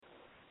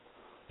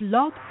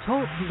Blog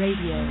Talk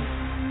Radio.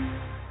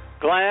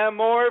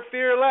 Glamour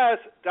Fearless,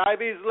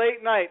 Diabetes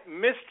Late Night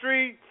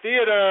Mystery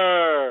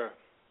Theater.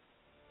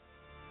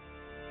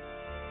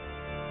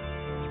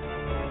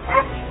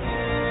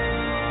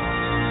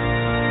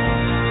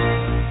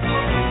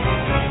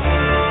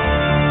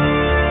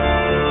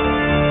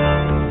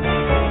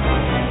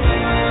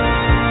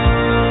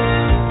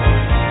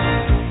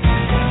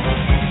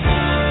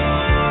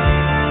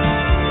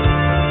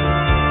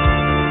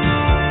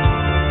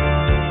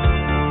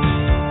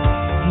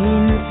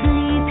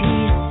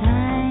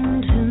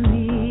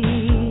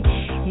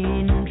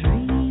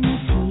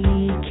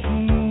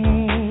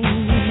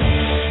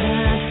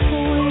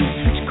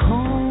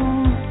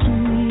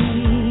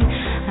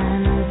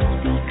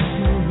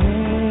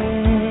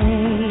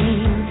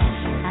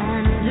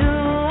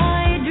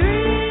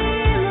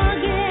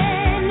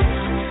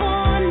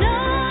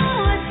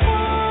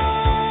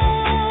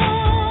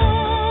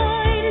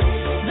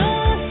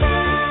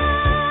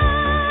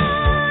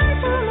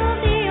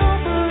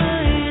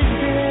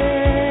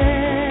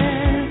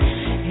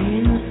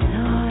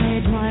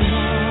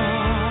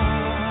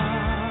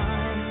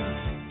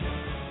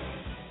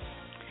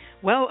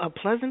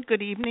 Pleasant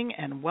good evening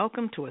and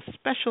welcome to a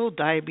special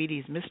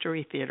Diabetes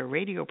Mystery Theater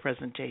radio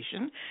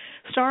presentation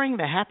starring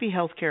the happy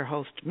healthcare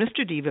host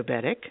Mr.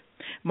 Divabetic,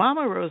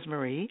 Mama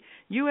Rosemarie,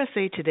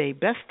 USA Today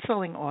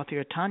best-selling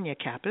author Tonya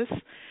Kappes,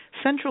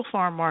 Central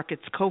Farm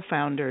Market's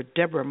co-founder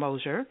Debra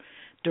Moser,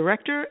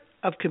 Director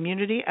of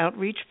Community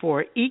Outreach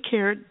for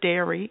eCare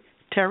Dairy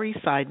Terri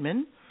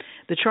Seidman,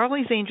 the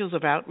Charlie's Angels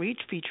of Outreach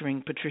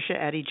featuring Patricia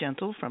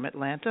Addie-Gentle from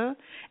Atlanta,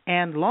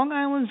 and Long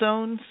Island's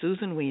own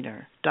Susan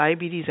Weiner,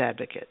 diabetes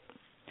advocate.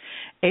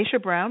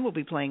 Asha Brown will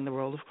be playing the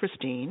role of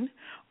Christine.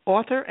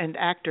 Author and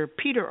actor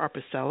Peter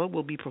Arpesella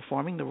will be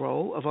performing the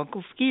role of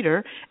Uncle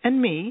Skeeter,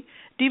 and me,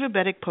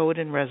 Divabetic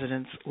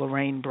poet-in-residence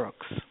Lorraine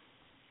Brooks.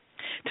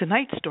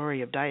 Tonight's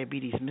story of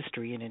diabetes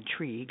mystery and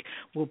intrigue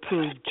will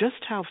prove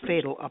just how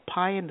fatal a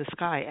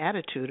pie-in-the-sky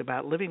attitude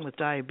about living with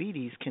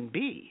diabetes can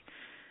be.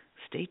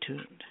 Stay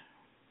tuned.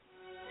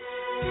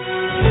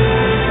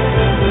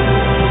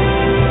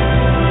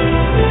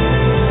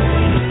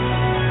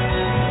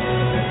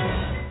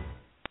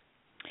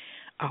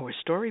 Our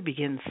story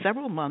begins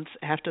several months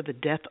after the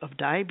death of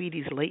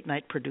diabetes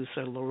late-night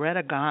producer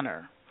Loretta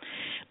Goner.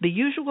 The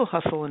usual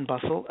hustle and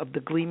bustle of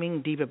the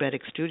gleaming Divabetic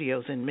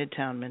studios in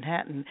Midtown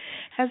Manhattan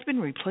has been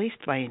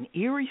replaced by an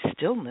eerie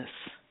stillness.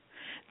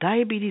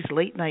 Diabetes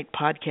late-night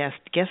podcast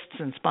guests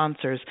and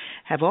sponsors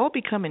have all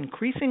become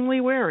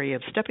increasingly wary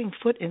of stepping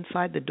foot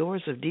inside the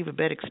doors of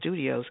Divabetic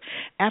studios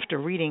after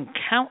reading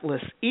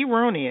countless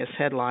erroneous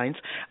headlines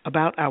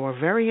about our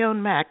very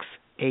own Max,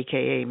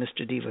 a.k.a.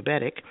 Mr.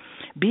 Divabetic,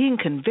 being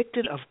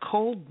convicted of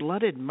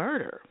cold-blooded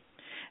murder.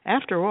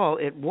 After all,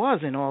 it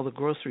was in all the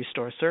grocery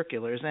store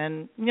circulars,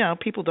 and,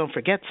 people don't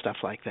forget stuff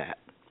like that.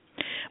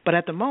 But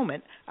at the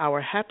moment,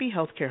 our happy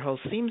healthcare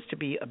host seems to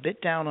be a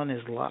bit down on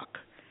his luck.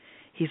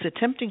 He's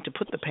attempting to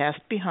put the past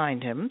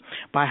behind him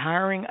by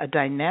hiring a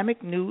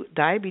dynamic new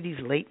diabetes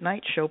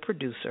late-night show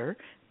producer,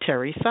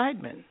 Terri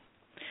Seidman.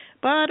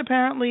 But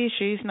apparently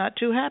she's not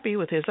too happy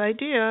with his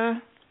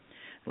idea.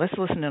 Let's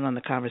listen in on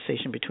the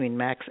conversation between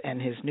Max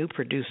and his new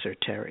producer,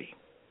 Terri.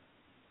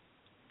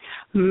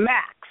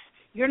 Max,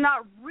 you're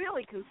not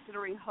really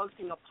considering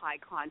hosting a pie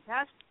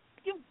contest.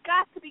 You've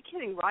got to be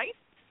kidding, right?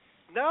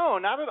 No,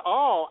 not at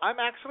all. I'm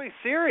actually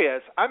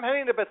serious. I'm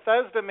heading to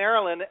Bethesda,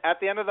 Maryland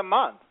at the end of the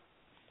month.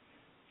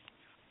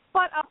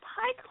 But a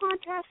pie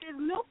contest is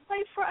no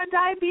place for a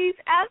diabetes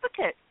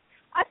advocate.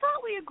 I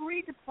thought we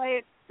agreed to play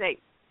it safe.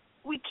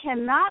 We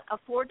cannot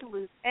afford to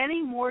lose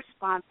any more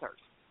sponsors.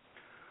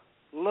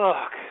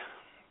 Look,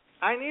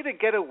 I need to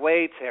get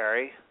away,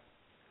 Terri.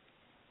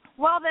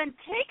 Well, then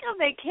take a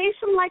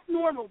vacation like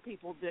normal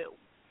people do.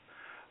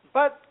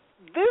 But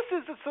this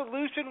is the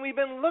solution we've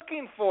been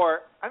looking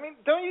for.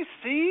 Don't you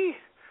see?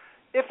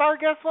 If our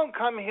guests won't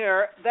come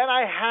here, then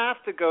I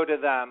have to go to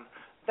them.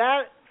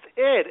 That's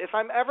it. If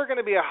I'm ever going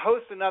to be a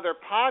host of another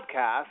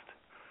podcast.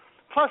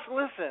 Plus,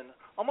 listen,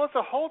 almost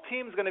the whole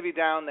team's going to be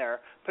down there.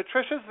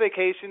 Patricia's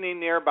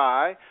vacationing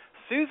nearby.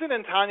 Susan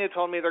and Tonya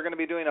told me they're going to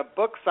be doing a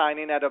book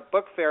signing at a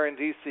book fair in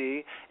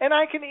D.C., and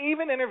I can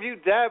even interview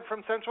Deb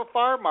from Central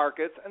Farm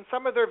Markets and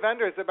some of their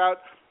vendors about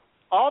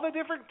all the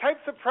different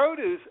types of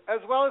produce as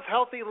well as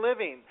healthy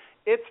living.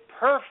 It's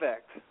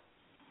perfect.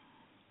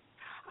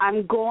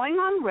 I'm going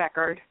on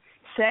record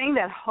saying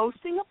that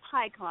hosting a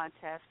pie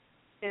contest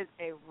is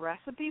a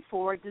recipe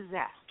for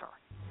disaster.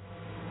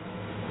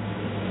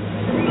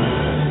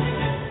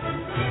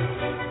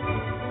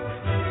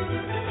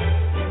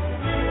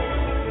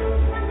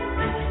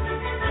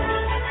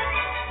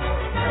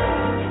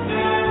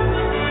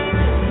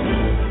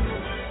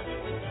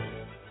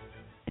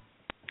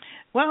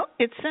 Well,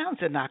 it sounds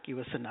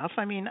innocuous enough.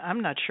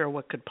 I'm not sure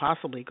what could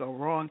possibly go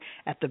wrong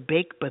at the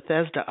Bake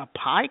Bethesda a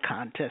Pie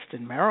contest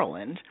in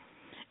Maryland.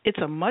 It's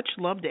a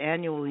much-loved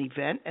annual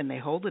event, and they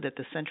hold it at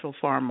the Central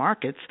Farm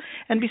Markets.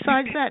 And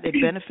besides that, it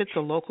benefits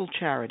a local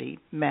charity,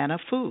 Manna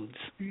Foods.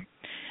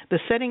 The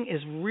setting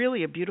is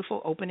really a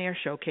beautiful open-air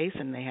showcase,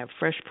 and they have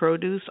fresh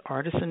produce,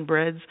 artisan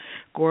breads,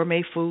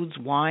 gourmet foods,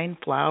 wine,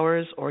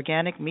 flowers,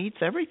 organic meats,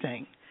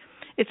 everything.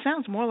 It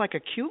sounds more like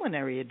a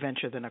culinary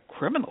adventure than a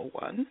criminal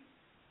one.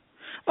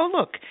 Oh,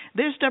 look,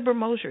 there's Debra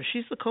Moser.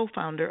 She's the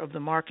co-founder of the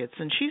markets,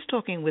 and she's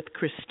talking with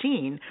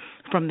Christine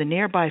from the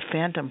nearby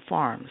Phantom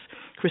Farms.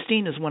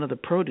 Christine is one of the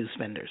produce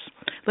vendors.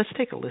 Let's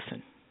take a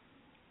listen.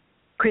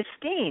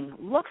 Christine,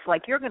 looks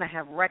like you're going to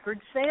have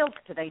record sales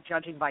today,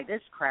 judging by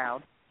this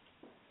crowd.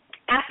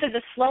 After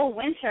the slow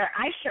winter,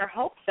 I sure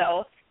hope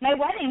so. My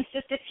wedding's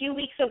just a few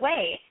weeks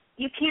away.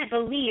 You can't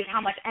believe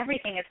how much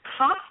everything is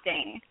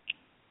costing.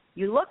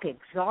 You look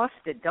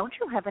exhausted. Don't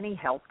you have any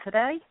help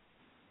today?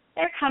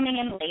 They're coming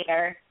in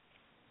later.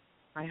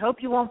 I hope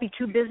you won't be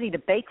too busy to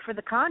bake for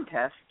the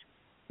contest.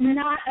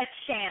 Not a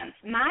chance.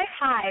 My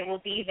pie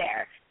will be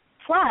there.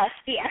 Plus,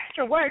 the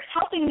extra work's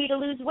helping me to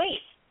lose weight.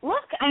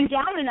 Look, I'm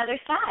down another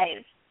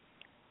size.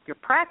 You're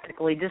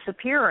practically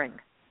disappearing.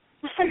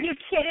 Are you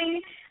kidding?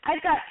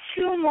 I've got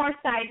 2 more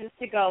sizes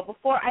to go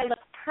before I look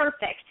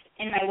perfect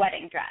in my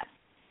wedding dress.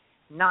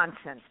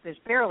 Nonsense. There's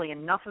barely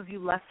enough of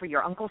you left for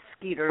your Uncle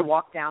Skeeter to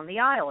walk down the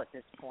aisle at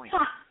this point.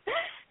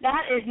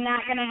 That is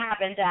not going to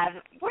happen,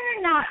 Deb.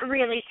 We're not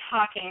really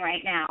talking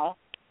right now.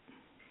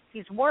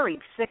 He's worried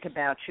sick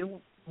about you.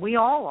 We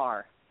all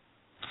are.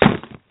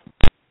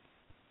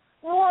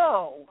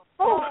 Whoa.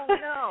 Oh,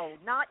 no,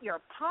 not your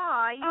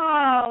pie.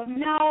 Oh,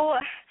 no.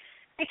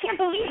 I can't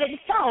believe it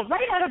fell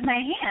right out of my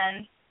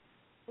hand.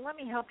 Let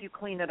me help you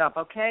clean it up,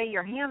 okay?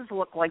 Your hands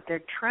look like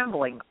they're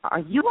trembling. Are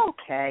you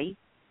okay?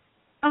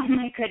 Oh,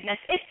 my goodness.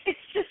 It's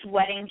just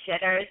wedding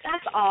jitters.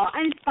 That's all.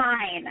 I'm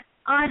fine.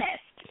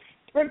 Honest.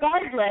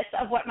 Regardless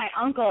of what my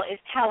uncle is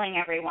telling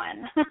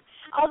everyone.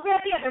 I'll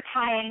grab the other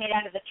pie I made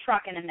out of the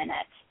truck in a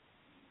minute.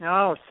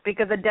 Oh, speak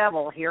of the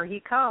devil. Here he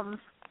comes.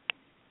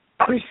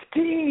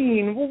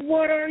 Christine,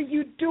 what are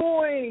you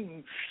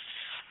doing?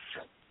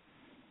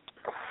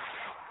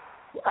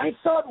 I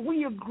thought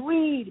we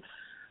agreed.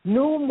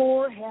 No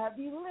more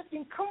heavy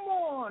lifting. Come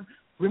on.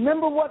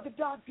 Remember what the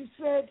doctor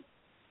said?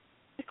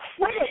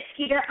 Quit it,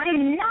 Peter.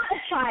 I'm not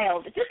a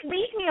child. Just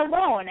leave me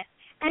alone.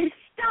 And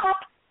stop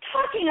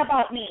talking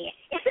about me.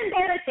 It's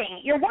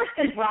embarrassing. You're worse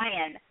than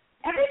Brian.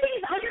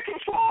 Everything's under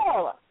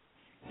control.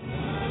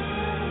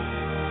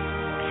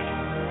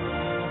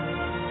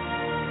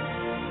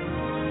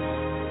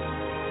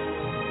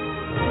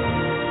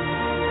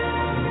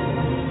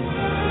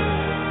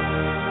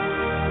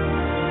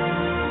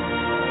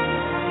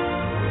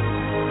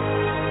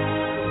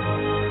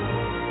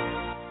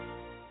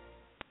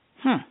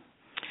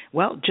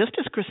 Well, just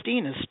as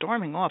Christine is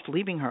storming off,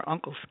 leaving her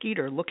Uncle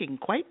Skeeter looking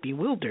quite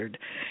bewildered,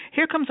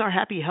 here comes our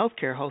happy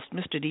healthcare host,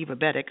 Mr.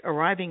 Divabetic,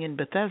 arriving in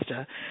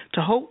Bethesda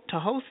to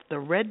host the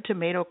Red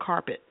Tomato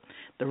Carpet.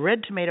 The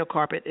Red Tomato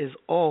Carpet is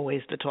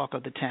always the talk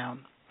of the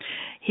town.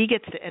 He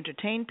gets to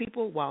entertain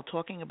people while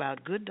talking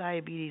about good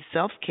diabetes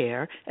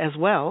self-care as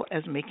well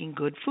as making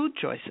good food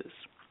choices.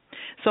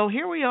 So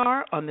here we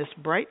are on this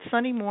bright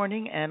sunny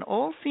morning, and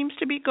all seems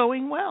to be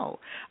going well.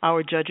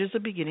 Our judges are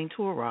beginning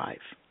to arrive.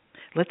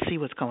 Let's see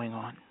what's going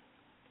on.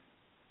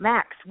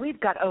 Max, we've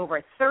got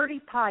over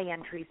 30 pie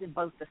entries in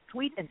both the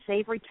sweet and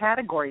savory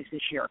categories this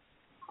year.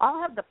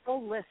 I'll have the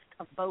full list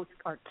of both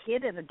our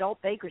kid and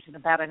adult bakers in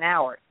about an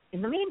hour.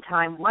 In the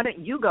meantime, why don't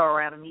you go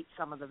around and meet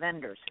some of the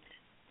vendors,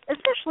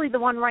 especially the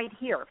one right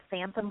here,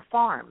 Phantom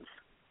Farms.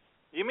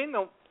 You mean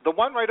the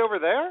one right over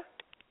there?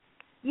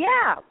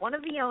 Yeah, one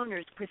of the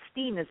owners,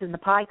 Christine, is in the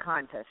pie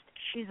contest.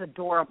 She's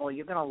adorable.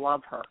 You're going to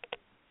love her.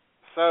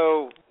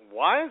 So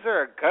why is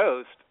there a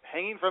ghost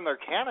hanging from their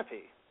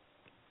canopy?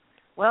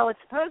 Well, it's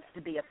supposed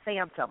to be a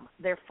phantom.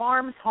 Their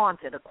farm's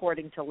haunted,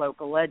 according to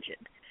local legend.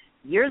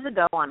 Years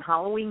ago on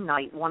Halloween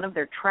night, one of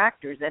their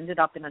tractors ended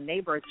up in a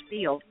neighbor's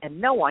field,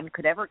 and no one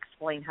could ever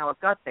explain how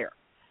it got there.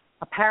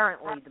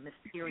 Apparently, the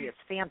mysterious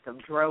phantom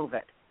drove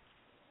it.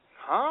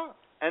 Huh?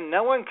 And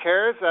no one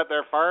cares that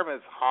their farm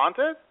is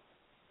haunted?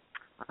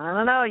 I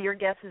don't know. Your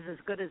guess is as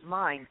good as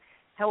mine.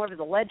 However,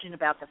 the legend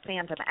about the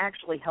phantom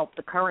actually helped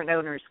the current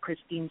owners,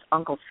 Christine's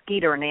Uncle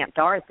Skeeter and Aunt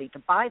Dorothy, to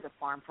buy the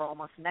farm for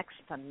almost next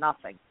to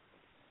nothing.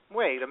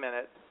 Wait a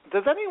minute.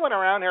 Does anyone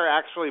around here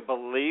actually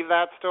believe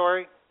that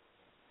story?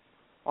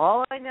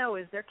 All I know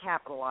is they're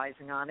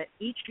capitalizing on it.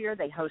 Each year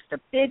they host a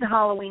big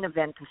Halloween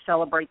event to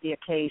celebrate the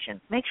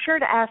occasion. Make sure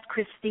to ask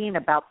Christine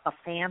about the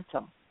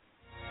phantom.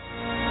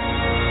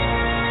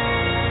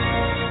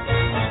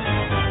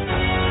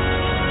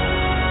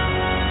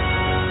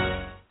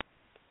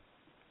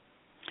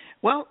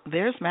 Well,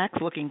 there's Max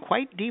looking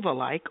quite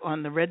diva-like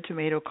on the red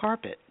tomato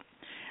carpet.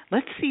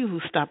 Let's see who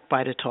stopped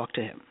by to talk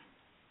to him.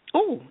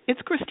 Oh,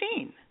 it's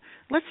Christine.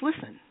 Let's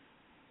listen.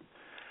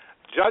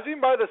 Judging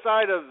by the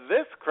side of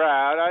this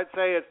crowd, I'd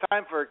say it's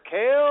time for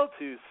kale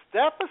to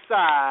step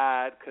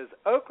aside, because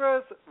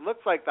okra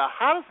looks like the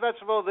hottest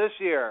vegetable this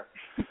year.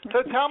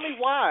 So tell me,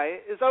 why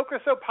is okra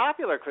so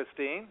popular,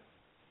 Christine?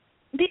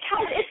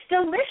 Because it's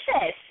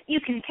delicious.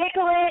 You can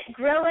pickle it,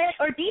 grill it,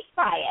 or deep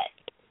fry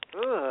it.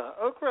 Ugh,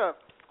 okra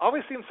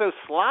always seems so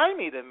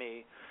slimy to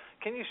me.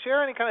 can you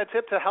share any kind of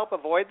tip to help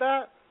avoid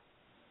that?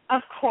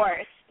 Of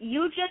course.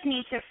 You just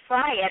need to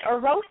fry it or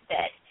roast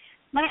it.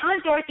 My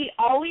Aunt Dorothy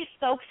always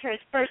soaks hers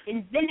first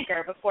in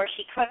vinegar before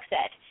she cooks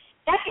it.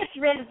 That gets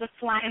rid of the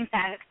slime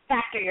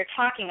factor you're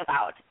talking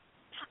about.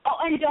 Oh,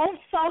 and don't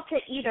salt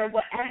it either,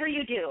 whatever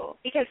you do,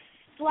 because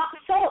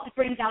salt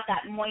brings out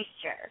that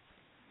moisture.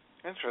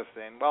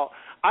 Interesting. Well,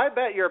 I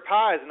bet your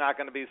pie is not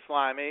going to be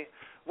slimy.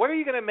 What are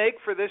you going to make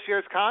for this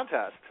year's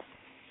contest?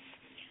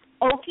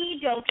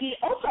 Okie dokie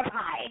okra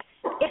pie.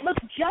 It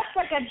looks just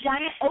like a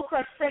giant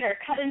okra fritter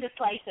cut into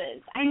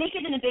slices. I make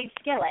it in a big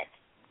skillet.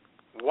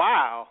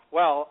 Wow.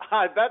 Well,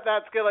 I bet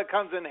that skillet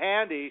comes in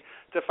handy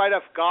to fight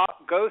off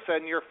ghosts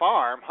on your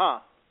farm, huh?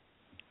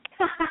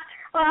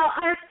 Well,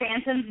 our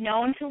phantom's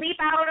known to leap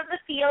out of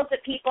the fields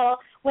at people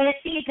when it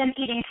sees them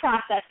eating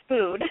processed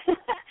food.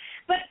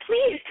 But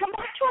please, come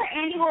back to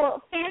our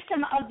annual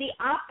Phantom of the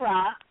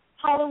Opera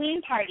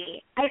Halloween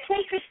party. I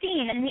play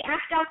Christine, and we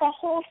act out the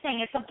whole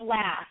thing. It's a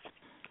blast.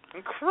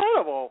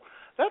 Incredible.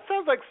 That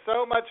sounds like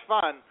so much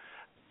fun.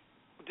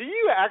 Do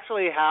you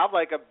actually have,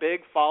 like, a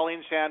big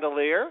falling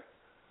chandelier?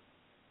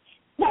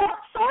 Well,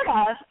 sort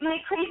of. My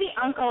crazy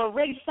uncle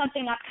rigged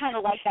something up kind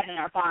of like that in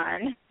our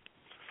barn.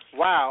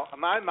 Wow,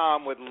 my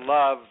mom would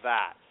love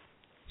that.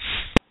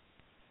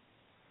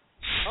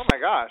 Oh, my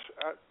gosh.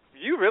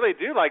 You really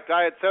do like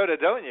diet soda,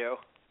 don't you?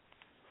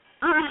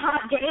 On a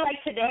hot day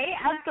like today?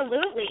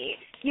 Absolutely.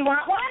 You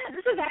want one?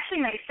 This is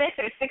actually my fifth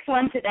or sixth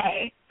one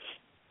today.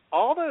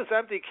 All those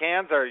empty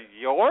cans are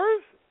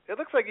yours? It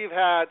looks like you've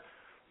had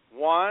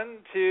 1,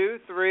 2,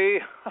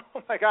 3,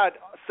 oh, my God,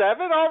 7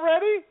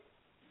 already?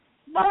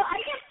 Well, I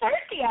get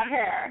thirsty out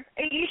here.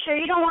 Are you sure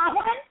you don't want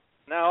one?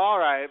 No, all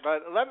right,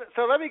 but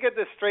let me get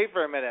this straight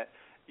for a minute.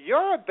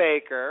 You're a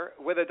baker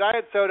with a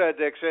diet soda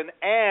addiction,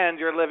 and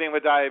you're living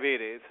with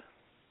diabetes.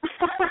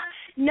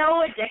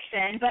 No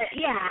addiction, but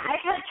yeah,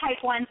 I've had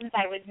type 1 since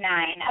I was 9,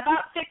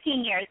 about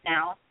 15 years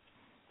now.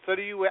 So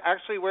do you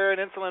actually wear an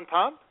insulin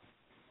pump?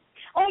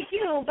 Oh, I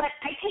do, but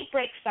I take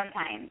breaks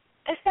sometimes,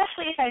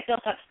 especially if I've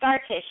built up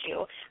scar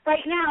tissue.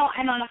 Right now,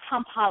 I'm on a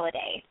pump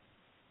holiday.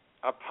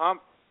 A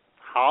pump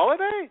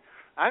holiday?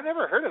 I've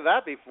never heard of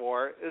that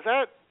before. Is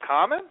that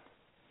common?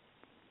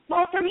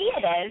 Well, for me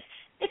it is.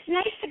 It's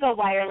nice to go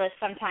wireless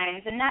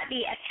sometimes and not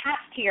be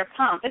attached to your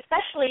pump,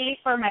 especially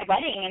for my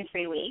wedding in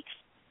 3 weeks.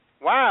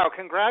 Wow,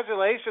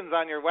 congratulations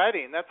on your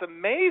wedding. That's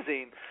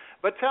amazing.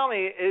 But tell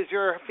me, is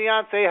your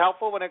fiancé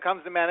helpful when it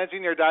comes to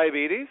managing your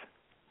diabetes?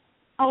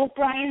 Oh,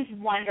 Brian's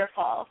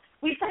wonderful.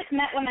 We first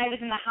met when I was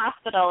in the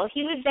hospital.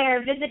 He was there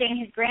visiting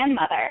his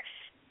grandmother.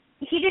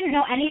 He didn't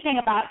know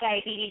anything about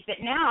diabetes, but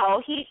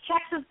now he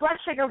checks his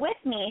blood sugar with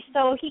me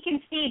so he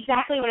can see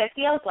exactly what it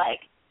feels like.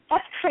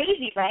 That's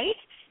crazy, right?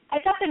 I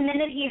thought the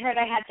minute he heard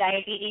I had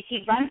diabetes,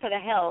 he'd run for the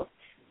hills.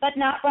 But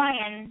not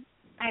Brian.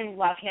 I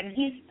love him.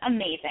 He's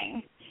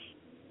amazing.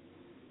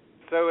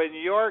 So in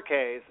your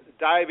case,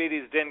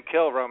 diabetes didn't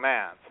kill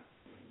romance?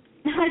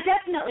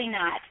 Definitely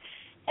not,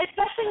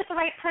 especially with the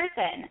right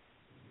person.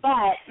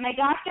 But my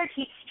doctor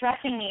keeps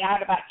stressing me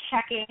out about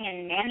checking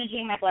and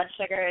managing my blood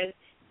sugars.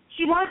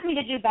 She wants me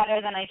to do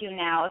better than I do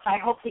now if I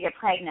hope to get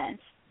pregnant.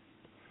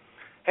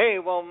 Hey,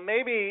 well,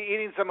 maybe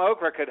eating some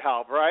okra could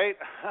help, right?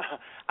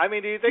 I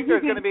mean, do you think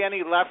there's going to be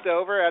any left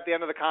over at the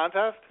end of the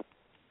contest?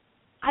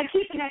 I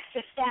keep an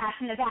extra stash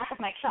in the back of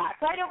my truck,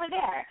 right over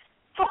there.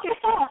 Help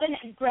yourself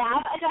and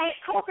grab a Diet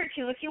Coke or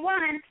two if you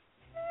want.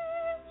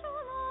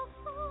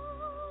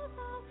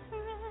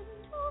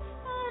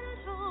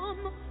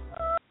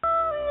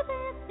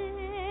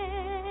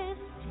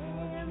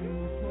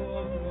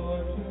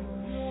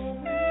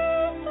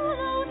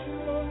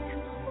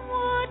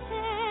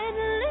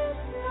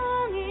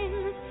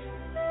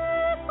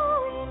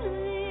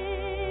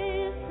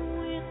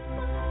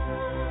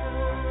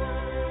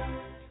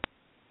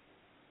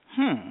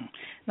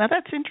 Now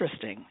that's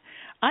interesting.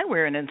 I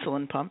wear an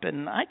insulin pump,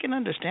 and I can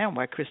understand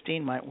why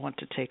Christine might want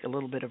to take a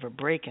little bit of a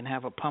break and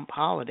have a pump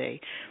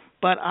holiday.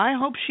 But I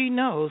hope she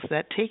knows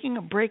that taking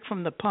a break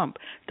from the pump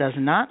does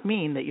not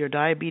mean that your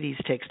diabetes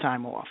takes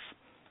time off.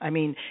 I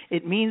mean,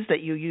 it means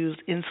that you use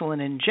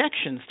insulin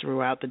injections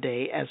throughout the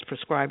day as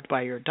prescribed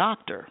by your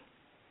doctor.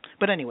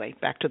 But anyway,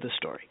 back to the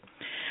story.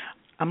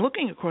 I'm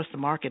looking across the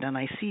market, and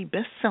I see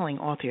best-selling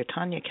author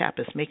Tonya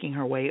Kappes making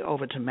her way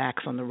over to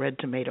Max on the red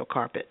tomato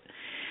carpet.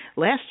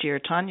 Last year,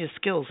 Tonya's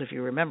skills, if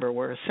you remember,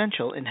 were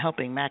essential in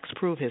helping Max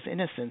prove his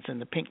innocence in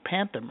the Pink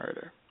Panther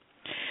murder.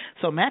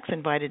 So Max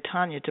invited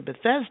Tonya to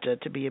Bethesda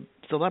to be a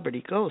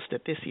celebrity ghost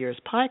at this year's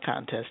pie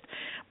contest.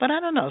 But I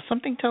don't know,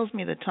 something tells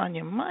me that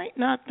Tonya might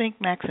not think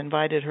Max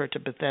invited her to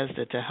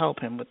Bethesda to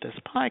help him with this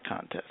pie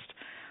contest.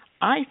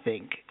 I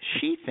think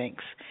she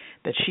thinks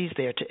that she's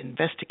there to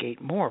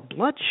investigate more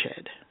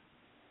bloodshed.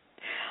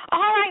 All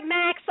right,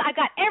 Max, I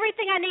got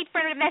everything I need for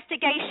an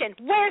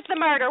investigation. Where's the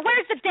murder?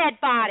 Where's the dead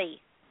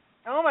body?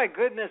 Oh, my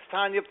goodness,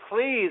 Tonya,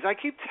 please. I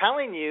keep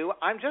telling you,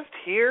 I'm just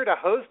here to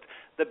host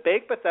the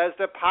Bake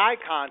Bethesda Pie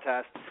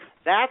Contest.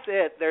 That's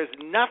it. There's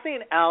nothing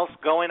else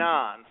going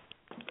on.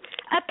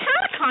 A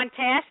pie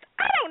contest?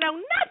 I don't know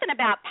nothing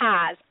about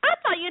pies. I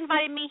thought you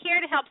invited me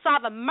here to help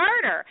solve a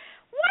murder.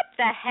 What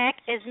the heck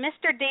is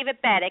Mr.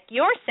 Divabetic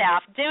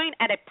yourself doing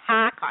at a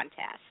pie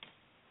contest?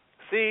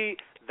 See,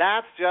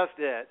 that's just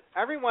it.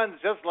 Everyone's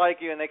just like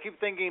you, and they keep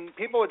thinking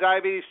people with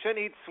diabetes shouldn't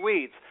eat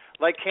sweets,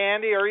 like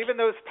candy or even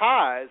those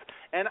pies.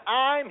 And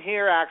I'm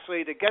here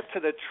actually to get to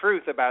the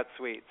truth about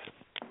sweets.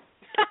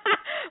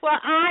 Well,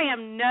 I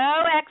am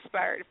no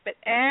expert, but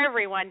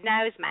everyone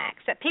knows, Max,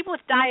 that people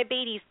with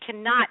diabetes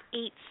cannot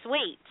eat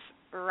sweets,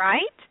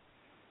 right?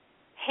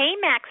 Hey,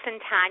 Max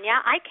and Tonya,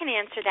 I can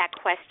answer that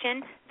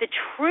question. The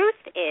truth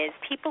is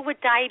people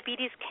with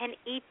diabetes can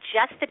eat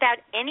just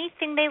about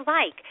anything they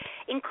like,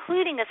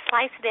 including a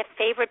slice of their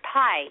favorite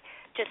pie.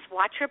 Just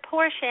watch your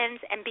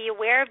portions and be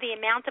aware of the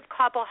amount of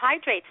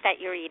carbohydrates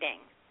that you're eating.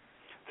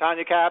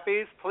 Tonya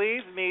Kappes,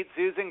 please meet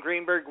Susan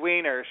Greenberg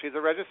Weiner. She's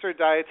a registered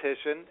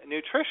dietitian,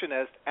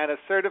 nutritionist, and a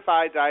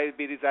certified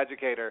diabetes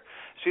educator.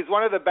 She's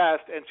one of the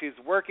best, and she's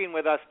working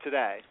with us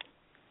today.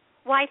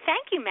 Why,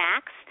 thank you,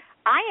 Max.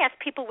 I ask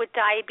people with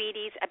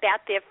diabetes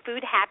about their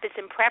food habits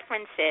and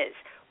preferences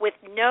with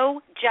no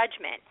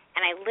judgment,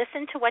 and I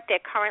listen to what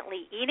they're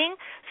currently eating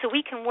so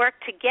we can work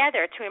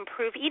together to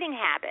improve eating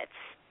habits.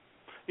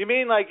 You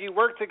mean like you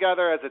work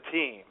together as a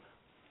team?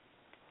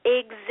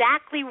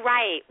 Exactly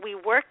right. We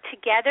work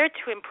together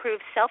to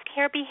improve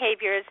self-care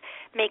behaviors,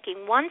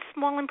 making one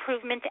small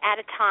improvement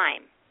at a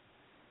time.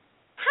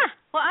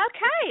 Well,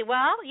 okay.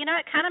 Well,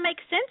 it kind of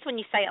makes sense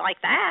when you say it like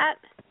that.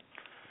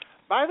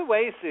 By the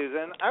way,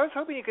 Susan, I was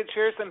hoping you could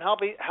share some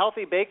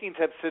healthy baking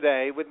tips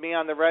today with me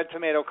on the red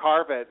tomato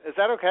carpet. Is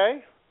that okay?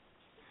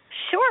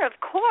 Sure, of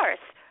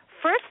course.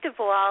 First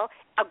of all,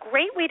 a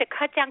great way to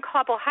cut down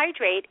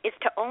carbohydrate is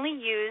to only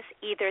use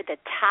either the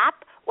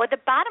top or the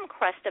bottom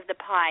crust of the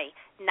pie,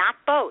 not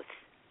both.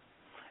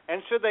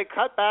 And should they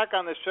cut back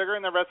on the sugar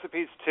in the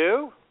recipes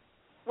too?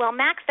 Well,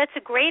 Max, that's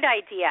a great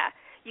idea.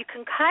 You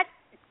can cut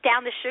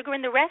down the sugar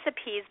in the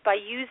recipes by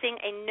using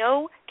a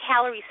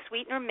no-calorie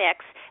sweetener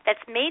mix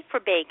that's made for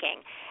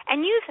baking,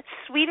 and use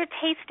sweeter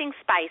tasting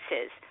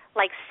spices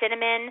like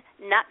cinnamon,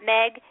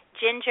 nutmeg,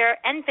 ginger,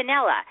 and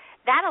vanilla.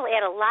 That'll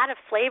add a lot of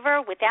flavor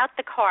without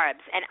the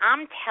carbs, and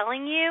I'm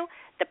telling you,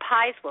 the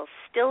pies will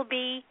still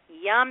be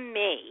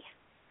yummy.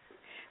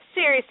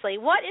 Seriously,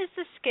 what is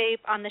the scoop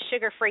on the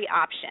sugar-free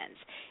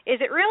options? Is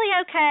it really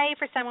okay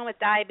for someone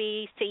with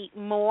diabetes to eat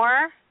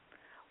more?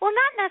 Well,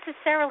 not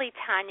necessarily,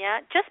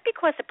 Tonya. Just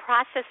because a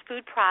processed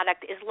food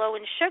product is low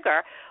in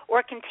sugar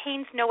or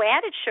contains no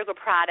added sugar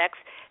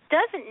products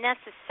doesn't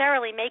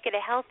necessarily make it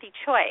a healthy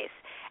choice.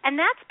 And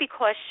that's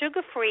because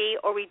sugar-free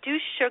or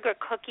reduced sugar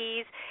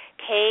cookies,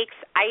 cakes,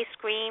 ice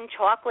cream,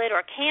 chocolate,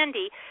 or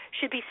candy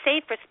should be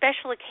safe for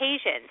special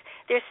occasions.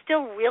 They're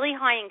still really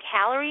high in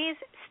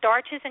calories,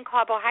 starches, and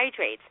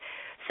carbohydrates.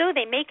 So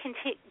they may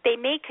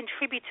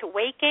contribute to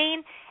weight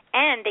gain,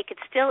 and they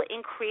could still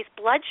increase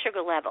blood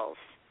sugar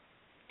levels.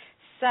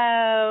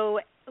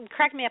 So,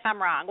 correct me if I'm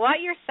wrong.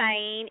 What you're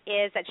saying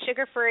is that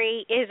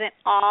sugar-free isn't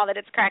all that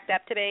it's cracked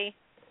up to be?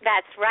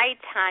 That's right,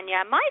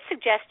 Tonya. My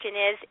suggestion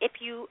is if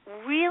you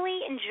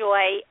really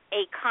enjoy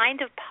a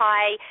kind of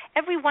pie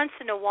every once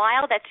in a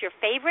while that's your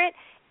favorite,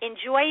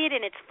 enjoy it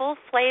in its full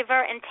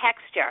flavor and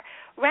texture,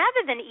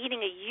 rather than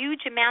eating a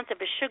huge amount of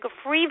a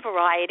sugar-free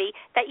variety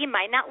that you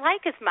might not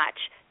like as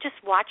much. Just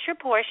watch your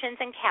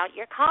portions and count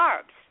your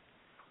carbs.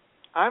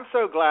 I'm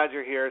so glad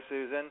you're here,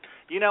 Susan.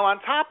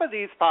 On top of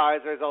these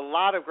pies, there's a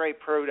lot of great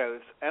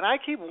produce, and I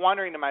keep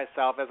wondering to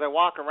myself as I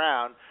walk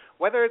around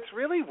whether it's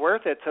really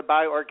worth it to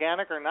buy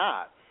organic or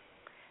not.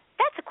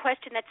 That's a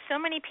question that so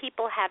many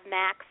people have,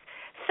 Max.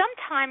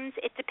 Sometimes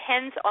it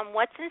depends on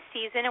what's in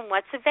season and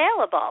what's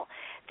available.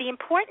 The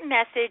important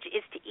message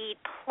is to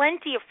eat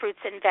plenty of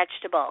fruits and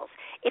vegetables.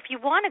 If you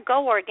want to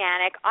go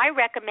organic, I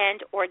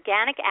recommend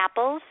organic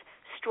apples,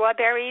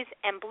 strawberries,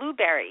 and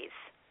blueberries.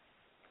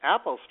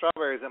 Apples,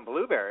 strawberries, and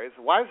blueberries?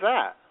 Why is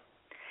that?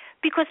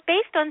 Because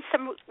based on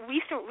some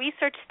recent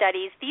research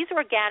studies, these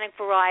organic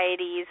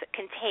varieties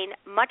contain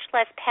much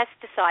less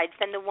pesticides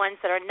than the ones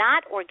that are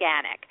not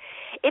organic.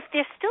 If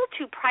they're still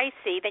too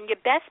pricey, then your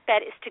best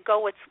bet is to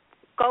go with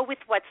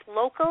what's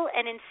local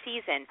and in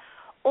season.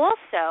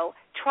 Also,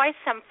 try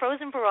some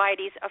frozen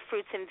varieties of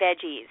fruits and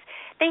veggies.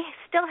 They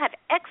still have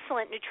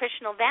excellent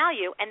nutritional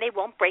value, and they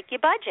won't break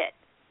your budget.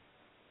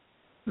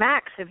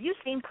 Max, have you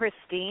seen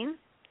Christine?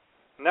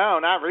 No,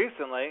 not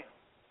recently.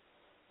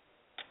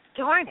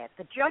 Darn it,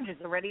 the judges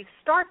are ready to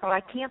start, but I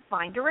can't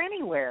find her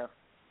anywhere.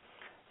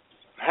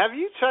 Have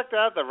you checked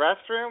out the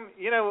restroom?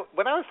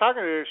 When I was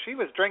talking to her, she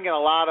was drinking a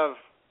lot of...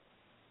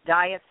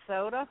 Diet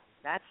soda?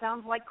 That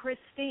sounds like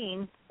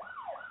Christine.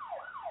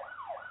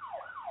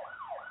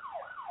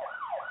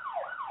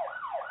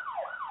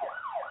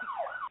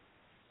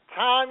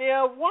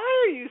 Tonya,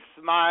 why are you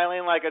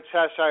smiling like a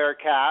Cheshire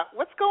cat?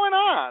 What's going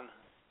on?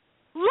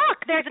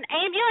 Look, there's an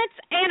ambulance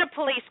and a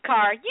police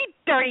car. You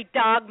dirty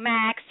dog,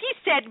 Max. You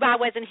said I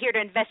wasn't here to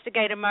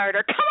investigate a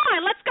murder. Come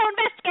on, let's go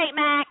investigate,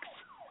 Max.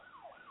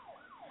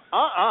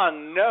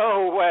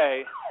 No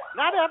way.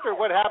 Not after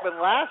what happened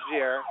last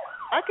year.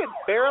 I could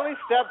barely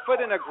step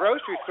foot in a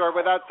grocery store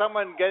without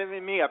someone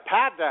giving me a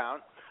pat down.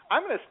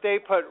 I'm going to stay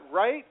put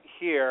right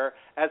here,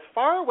 as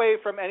far away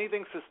from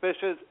anything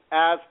suspicious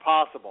as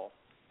possible.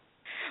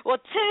 Well,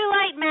 too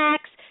late,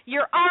 Max.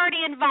 You're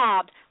already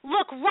involved.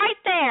 Look right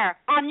there.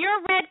 On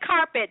your red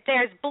carpet,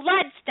 there's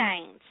blood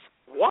stains.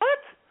 What?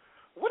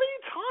 What are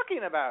you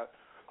talking about?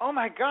 Oh,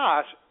 my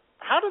gosh.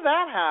 How did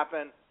that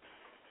happen?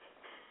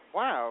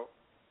 Wow.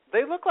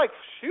 They look like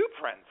shoe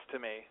prints to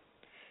me.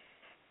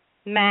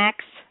 Max,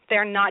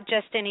 they're not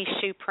just any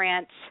shoe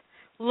prints.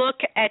 Look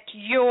at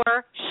your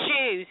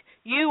shoes.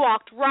 You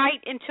walked right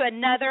into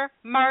another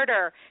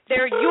murder.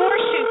 They're your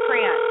shoe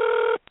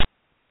prints.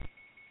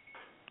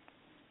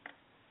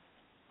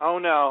 Oh,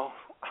 no.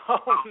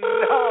 Oh,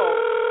 no.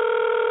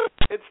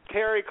 It's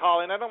Terri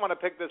calling. I don't want to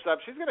pick this up.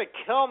 She's going to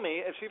kill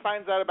me if she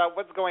finds out about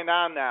what's going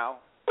on now.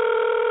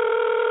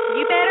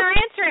 You better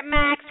answer it,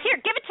 Max.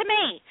 Here, give it to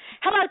me.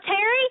 Hello,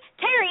 Terri?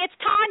 Terri, it's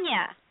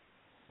Tonya.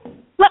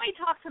 Let me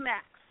talk to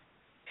Max.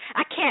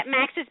 I can't.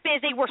 Max is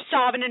busy. We're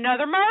solving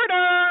another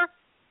murder.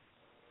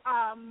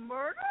 A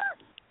murder?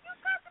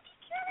 You've got to be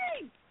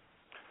kidding.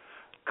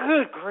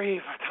 Good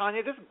grief.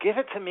 Tonya, just give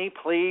it to me,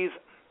 please.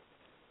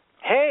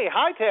 Hey,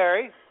 hi,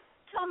 Terri.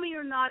 Tell me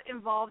you're not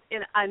involved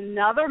in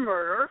another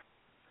murder.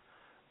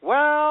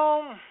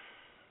 Well,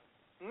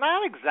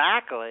 not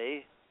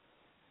exactly.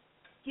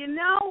 You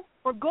know,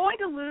 we're going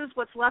to lose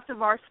what's left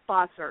of our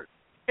sponsors.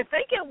 If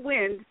they get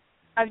wind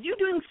of you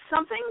doing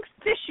something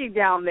fishy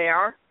down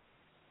there,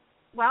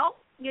 well,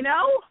 you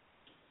know.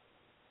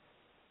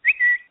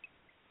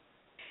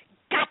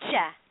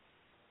 Gotcha.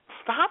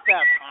 Stop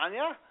that,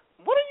 Tonya.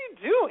 What are you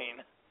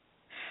doing?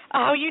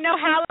 Oh, you know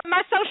how I'm on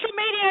my social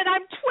media, and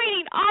I'm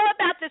tweeting all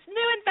about this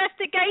new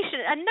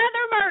investigation,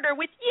 another murder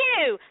with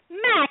you,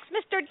 Max,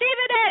 Mr.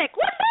 Divabetic.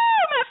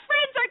 Woohoo! My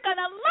friends are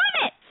going to love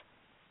it.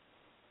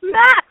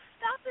 Max,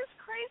 stop this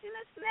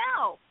craziness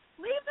now.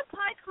 Leave the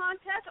pie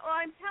contest, or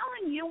I'm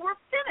telling you we're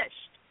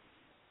finished.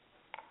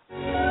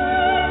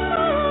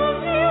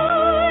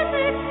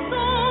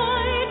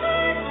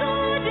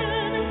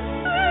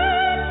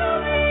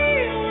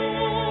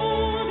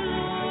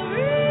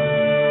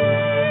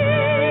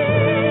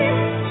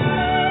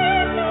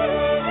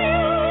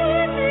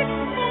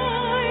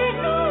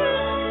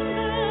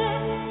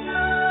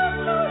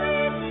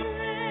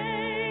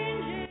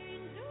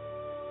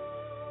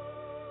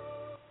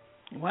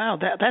 Wow,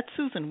 that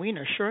Susan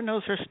Weiner sure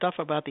knows her stuff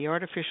about the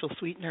artificial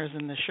sweeteners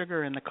and the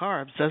sugar and the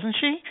carbs, doesn't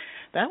she?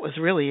 That was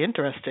really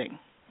interesting.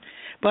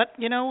 But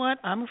you know what?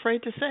 I'm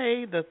afraid to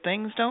say that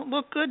things don't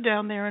look good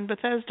down there in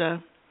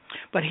Bethesda.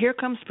 But here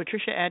comes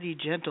Patricia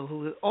Addie-Gentle,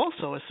 who is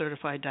also a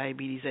certified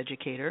diabetes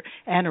educator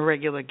and a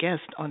regular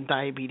guest on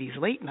Diabetes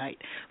Late Night.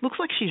 Looks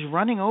like she's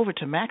running over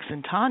to Max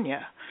and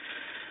Tonya.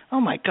 Oh,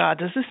 my God,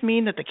 does this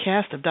mean that the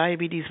cast of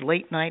Diabetes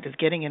Late Night is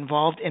getting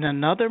involved in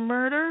another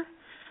murder?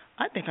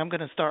 I think I'm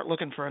going to start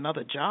looking for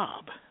another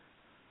job.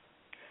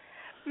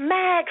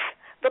 Max,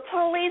 the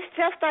police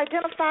just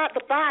identified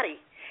the body.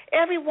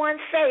 Everyone's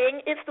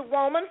saying it's the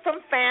woman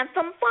from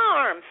Phantom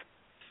Farms.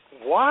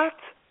 What?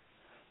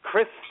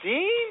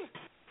 Christine?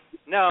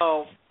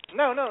 No,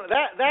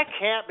 that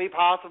can't be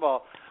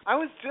possible. I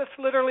was just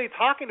literally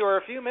talking to her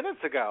a few minutes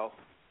ago.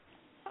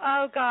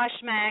 Oh,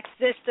 gosh, Max,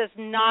 this does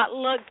not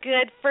look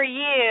good for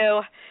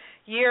you.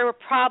 You're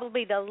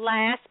probably the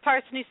last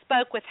person who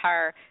spoke with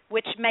her,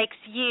 which makes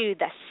you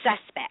the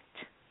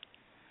suspect.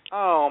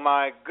 Oh,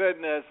 my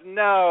goodness.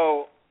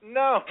 No,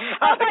 not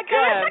oh, my again.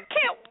 gosh, I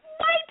can't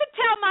wait to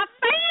tell my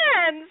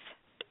fans.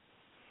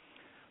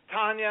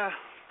 Tonya,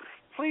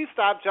 please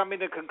stop jumping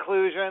to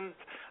conclusions.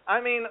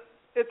 I mean,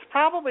 it's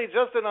probably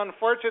just an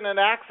unfortunate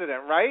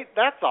accident, right?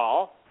 That's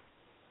all.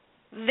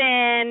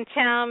 Then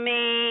tell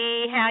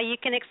me how you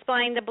can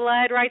explain the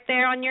blood right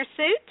there on your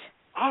suit.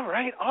 All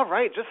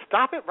right. Just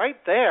stop it right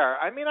there.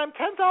 I mean, I'm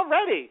tense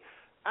already.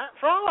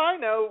 For all I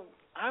know,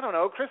 I don't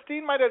know,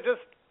 Christine might have just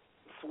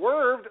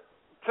swerved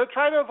to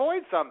try to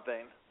avoid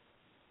something.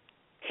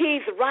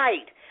 He's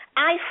right.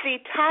 I see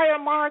tire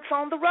marks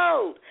on the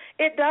road.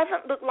 It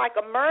doesn't look like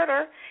a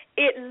murder.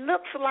 It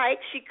looks like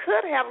she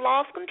could have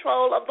lost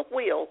control of the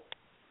wheel.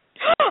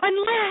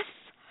 Unless,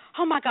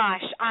 oh my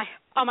gosh,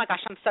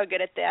 I'm so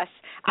good at this.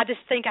 I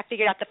just think I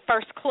figured out the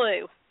first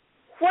clue.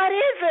 What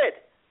is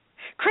it?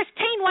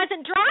 Christine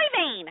wasn't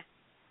driving.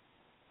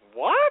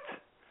 What?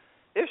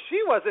 If she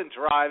wasn't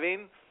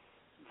driving,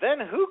 then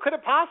who could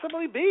it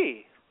possibly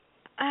be?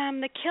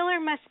 The killer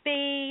must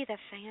be the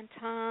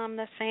Phantom.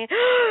 The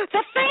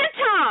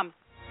Phantom!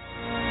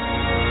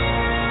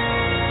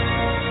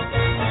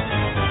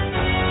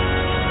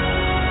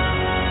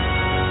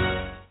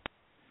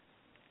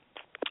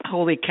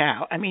 Holy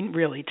cow. I mean,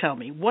 really, tell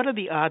me, what are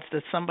the odds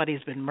that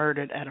somebody's been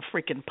murdered at a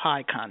freaking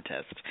pie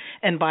contest?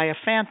 And by a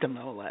phantom,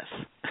 no less.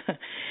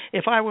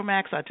 If I were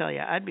Max, I tell you,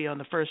 I'd be on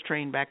the first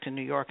train back to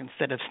New York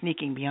instead of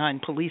sneaking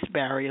behind police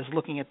barriers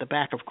looking at the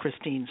back of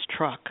Christine's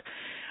truck.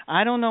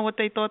 I don't know what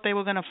they thought they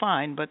were going to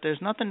find, but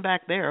there's nothing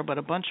back there but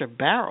a bunch of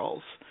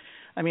barrels.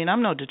 I mean,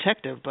 I'm no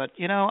detective, but,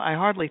 I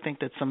hardly think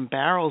that some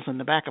barrels in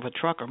the back of a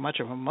truck are much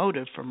of a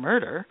motive for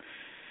murder.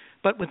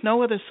 But with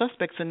no other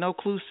suspects and no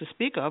clues to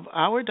speak of,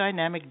 our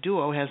dynamic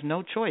duo has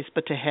no choice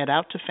but to head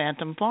out to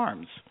Phantom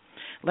Farms.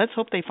 Let's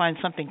hope they find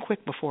something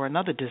quick before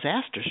another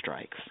disaster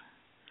strikes.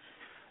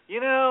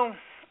 You know,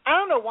 I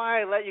don't know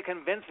why I let you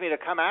convince me to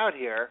come out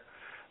here.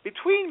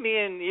 Between me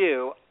and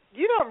you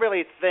don't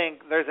really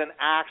think there's an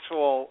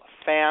actual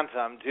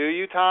phantom, do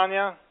you,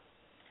 Tonya?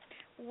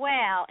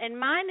 Well, in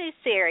my new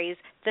series,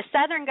 the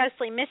Southern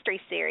Ghostly Mystery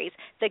Series,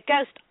 the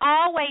ghost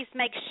always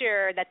makes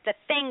sure that the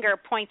finger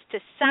points to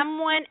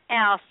someone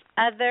else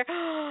other.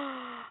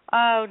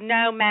 Oh,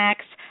 no,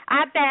 Max.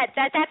 I bet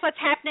that's what's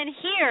happening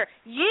here.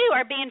 You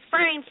are being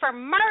framed for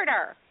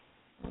murder.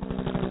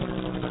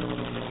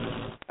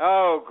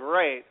 Oh,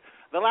 great.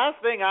 The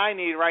last thing I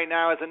need right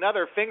now is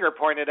another finger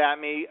pointed at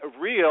me,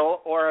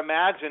 real or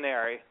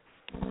imaginary.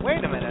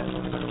 Wait a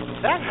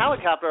minute. That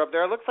helicopter up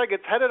there looks like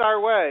it's headed our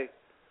way.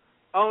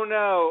 Oh,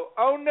 no.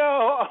 Oh,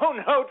 no. Oh,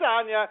 no,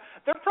 Tonya.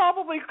 They're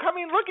probably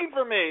coming looking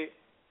for me.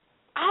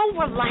 Oh,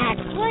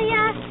 relax, will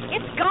ya?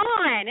 It's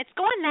gone. It's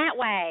going that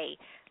way.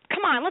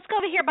 Come on, let's go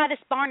over here by this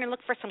barn and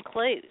look for some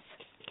clues.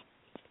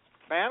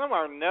 Phantom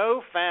or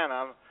no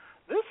phantom,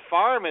 this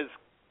farm is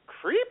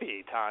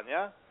creepy,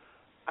 Tonya.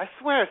 I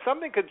swear,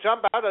 something could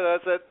jump out at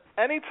us at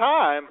any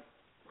time.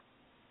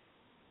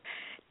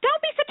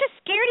 Don't be such a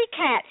scaredy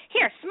cat.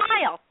 Here,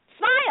 smile.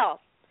 Smile.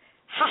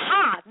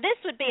 Ha-ha, this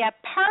would be a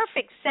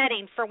perfect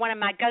setting for one of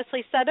my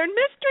ghostly Southern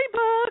mystery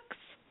books.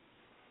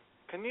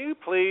 Can you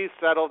please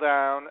settle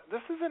down?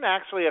 This isn't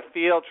actually a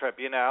field trip,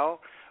 you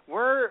know.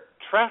 We're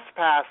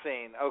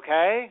trespassing,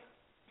 okay?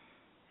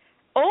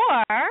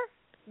 Or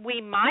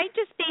we might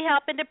just be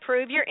helping to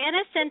prove your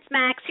innocence,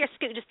 Max. Here,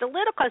 scoot just a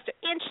little closer.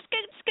 Inch,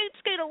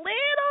 scoot a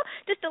little,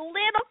 just a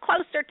little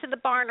closer to the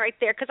barn right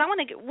there, because I want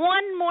to get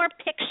one more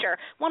picture,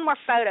 one more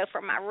photo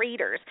for my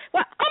readers.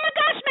 Well, oh my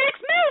gosh, Max,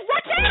 move!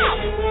 Watch out!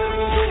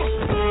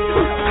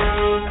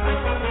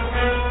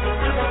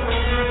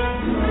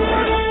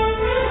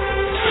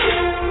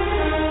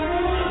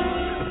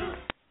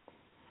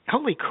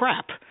 Holy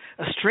crap!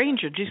 A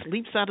stranger just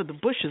leaps out of the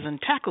bushes and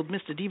tackled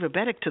Mr.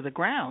 Divabetic to the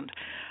ground.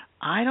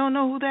 I don't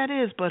know who that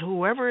is, but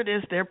whoever it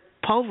is, they're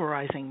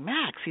pulverizing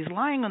Max. He's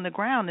lying on the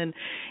ground, and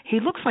he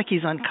looks like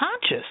he's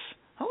unconscious.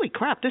 Holy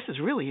crap, this is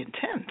really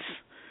intense.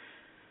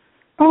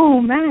 Oh,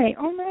 my,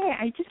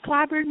 I just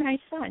clobbered my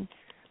son.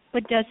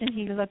 But doesn't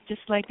he look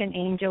just like an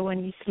angel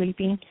when he's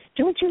sleeping?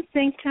 Don't you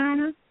think,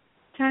 Tanya?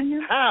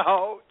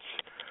 Ouch!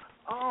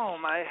 Oh,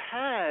 my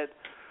head.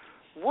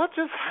 What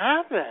just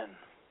happened?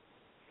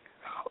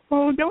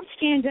 Oh, don't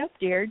stand up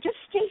there. Just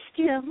stay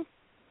still.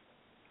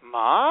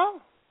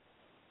 Mom?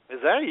 Is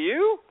that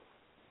you?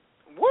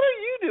 What are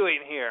you doing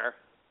here?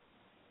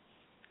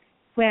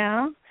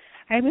 Well,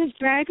 I was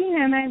driving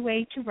on my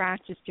way to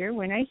Rochester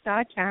when I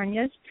saw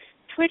Tanya's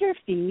Twitter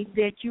feed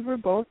that you were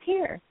both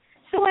here.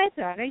 So I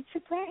thought I'd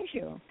surprise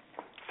you.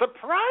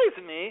 Surprise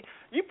me?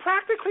 You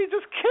practically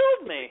just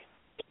killed me.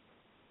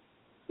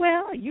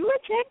 Well, you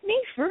attacked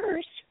me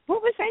first.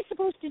 What was I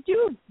supposed to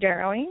do,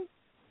 darling?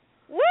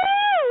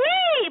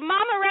 Woo-wee!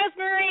 Mama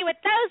Rosemary, with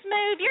those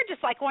moves, you're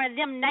just like one of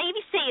them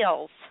Navy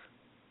SEALs.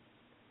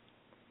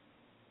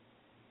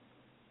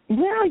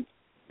 Well,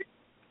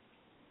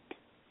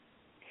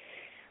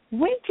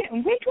 wait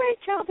till I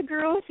tell the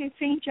girls at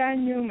St.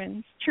 John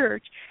Newman's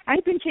Church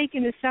I've been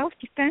taking a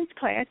self-defense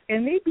class,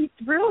 and they'd be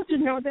thrilled to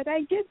know that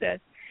I did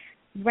this.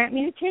 You want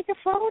me to take a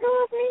photo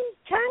of me,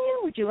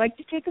 Tanya? Would you like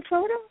to take a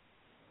photo?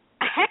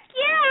 Heck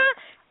yeah!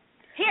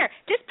 Here,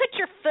 just put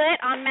your foot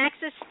on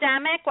Max's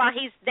stomach while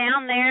he's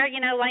down there,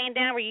 laying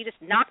down where you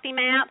just knocked him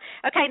out.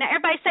 Okay, now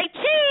everybody say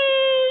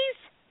cheese!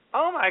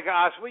 Oh, my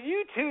gosh, will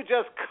you two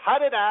just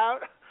cut it out?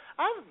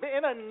 I'm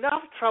in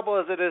enough trouble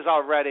as it is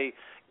already.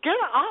 Get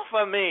off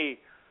of me.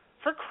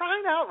 For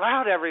crying out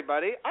loud,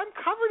 everybody. I'm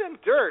covered in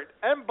dirt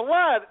and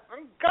blood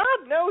and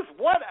God knows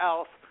what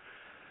else.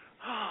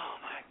 Oh,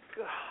 my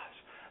gosh.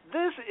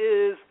 This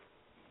is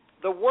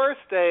the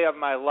worst day of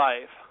my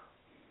life.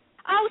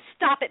 Oh,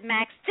 stop it,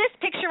 Max. This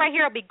picture right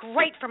here will be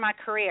great for my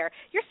career.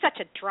 You're such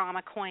a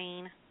drama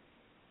queen.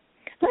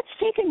 Let's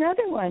take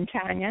another one,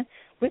 Tanya,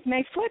 with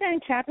my foot on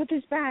top of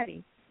his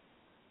body.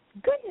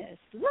 Goodness,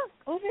 look,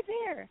 over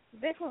there.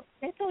 That's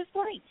those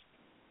lights.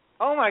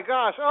 Oh, my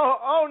gosh.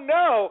 Oh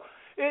no.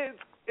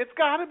 It's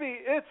got to be.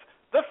 It's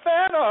the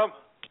Phantom.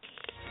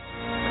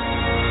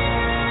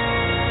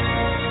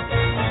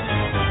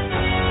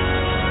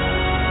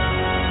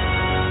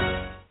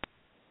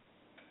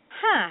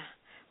 Huh.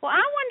 Well, I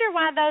wonder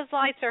why those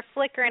lights are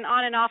flickering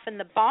on and off in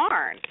the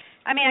barn.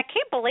 I mean, I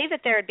can't believe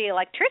that there would be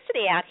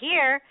electricity out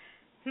here.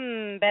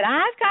 But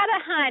I've got a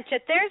hunch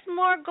that there's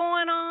more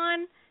going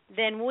on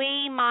than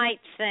we might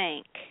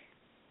think.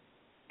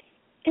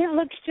 It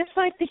looks just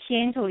like the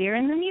chandelier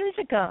in the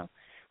musical.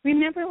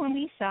 Remember when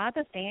we saw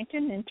the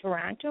Phantom in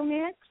Toronto,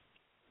 Max?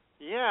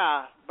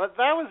 Yeah, but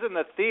that was in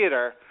the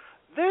theater.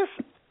 This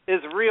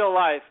is real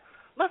life.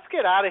 Let's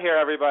get out of here,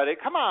 everybody.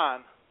 Come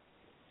on.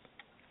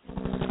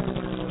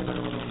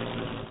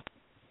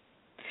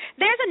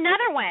 There's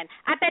another one.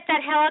 I bet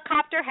that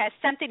helicopter has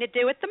something to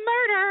do with the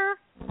murder.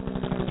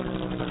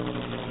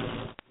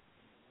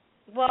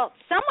 Well,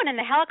 someone in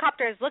the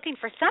helicopter is looking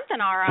for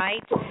something, all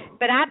right.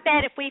 But I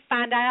bet if we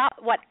find out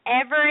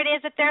whatever it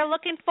is that they're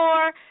looking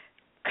for,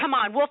 come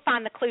on, we'll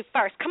find the clue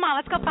first. Come on,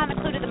 let's go find the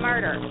clue to the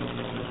murder.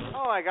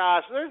 Oh, my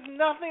gosh, there's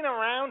nothing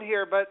around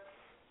here but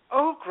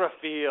okra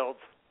fields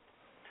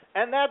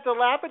and that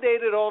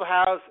dilapidated old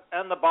house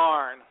and the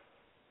barn.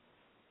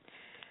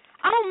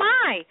 Oh,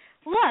 my.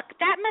 Look,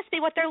 that must be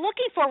what they're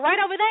looking for right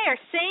over there.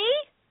 See?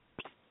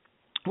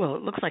 Well,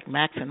 it looks like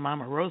Max and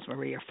Mama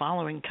Rosemary are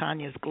following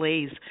Tanya's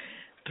glaze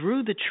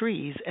through the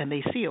trees, and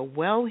they see a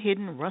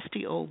well-hidden,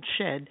 rusty old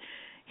shed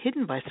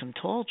hidden by some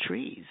tall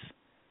trees.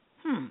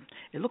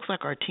 It looks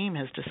like our team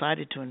has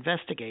decided to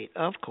investigate,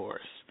 of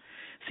course.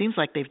 Seems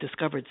like they've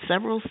discovered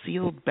several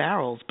sealed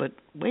barrels, but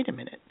wait a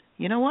minute.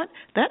 You know what?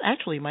 That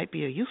actually might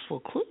be a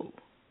useful clue.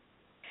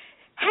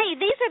 Hey,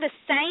 these are the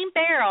same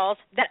barrels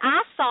that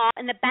I saw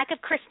in the back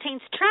of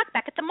Christine's truck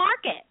back at the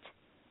market.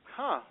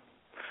 Huh.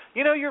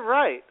 You know, you're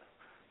right.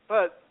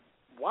 But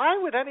why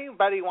would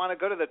anybody want to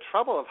go to the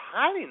trouble of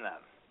hiding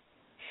them?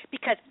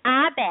 Because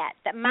I bet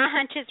that my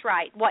hunch is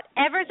right.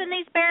 Whatever's in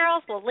these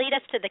barrels will lead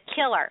us to the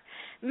killer.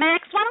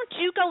 Max, why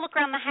don't you go look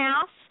around the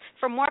house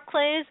for more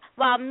clues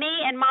while me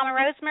and Mama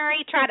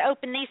Rosemary try to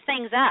open these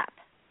things up?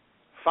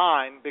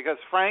 Fine, because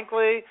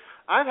frankly,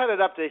 I've had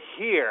it up to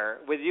here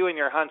with you and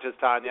your hunches,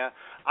 Tonya.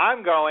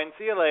 I'm going.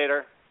 See you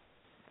later.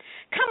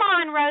 Come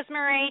on,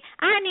 Rosemary.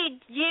 I need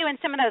you and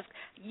some of those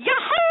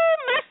Yahoo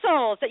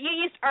muscles that you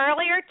used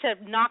earlier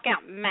to knock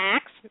out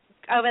Max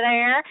over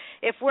there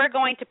if we're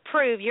going to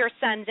prove your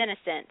son's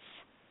innocence.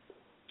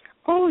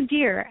 Oh,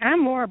 dear,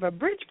 I'm more of a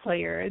bridge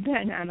player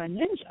than I'm a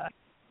ninja,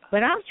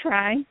 but I'll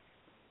try.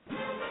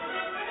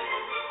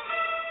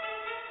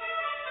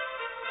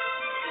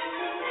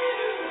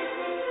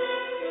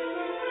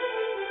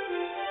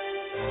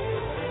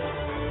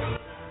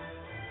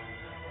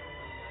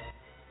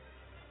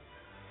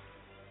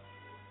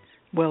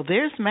 Well,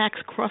 there's Max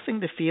crossing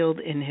the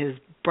field in his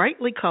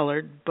brightly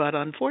colored but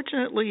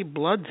unfortunately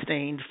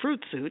blood-stained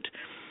fruit suit,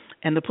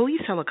 and the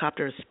police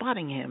helicopter is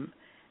spotting him,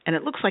 and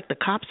it looks like the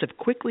cops have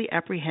quickly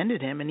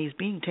apprehended him and he's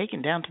being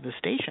taken down to the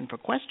station for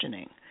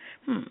questioning.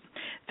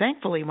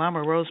 Thankfully,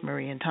 Mama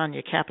Rosemary and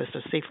Tonya Kappes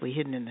are safely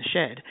hidden in the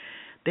shed.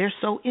 They're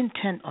so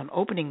intent on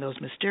opening those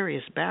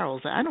mysterious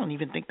barrels that I don't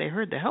even think they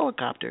heard the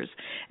helicopters,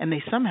 and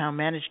they somehow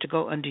managed to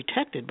go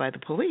undetected by the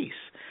police.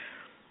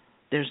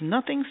 There's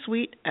nothing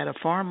sweet at a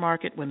farm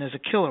market when there's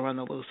a killer on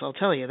the loose, I'll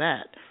tell you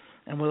that.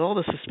 And with all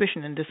the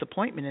suspicion and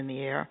disappointment in the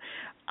air,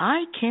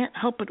 I can't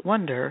help but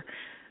wonder,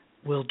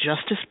 will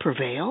justice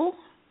prevail?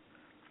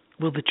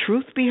 Will the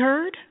truth be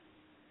heard?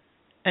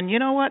 And you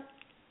know what?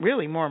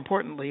 Really, more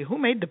importantly, who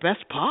made the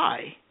best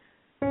pie?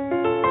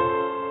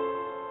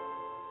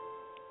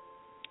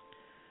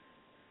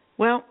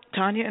 Well,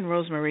 Tonya and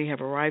Rosemary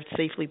have arrived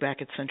safely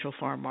back at Central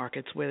Farm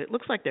Markets, where it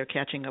looks like they're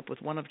catching up with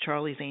one of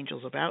Charlie's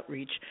Angels of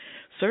Outreach,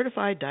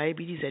 certified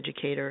diabetes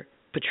educator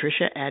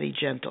Patricia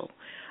Addie-Gentle.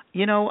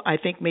 You know, I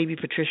think maybe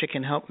Patricia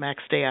can help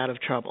Max stay out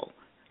of trouble.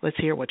 Let's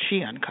hear what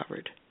she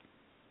uncovered.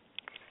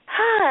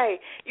 Hi.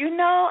 You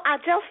know, I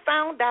just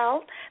found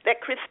out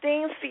that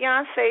Christine's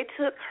fiancé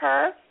took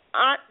her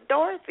Aunt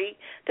Dorothy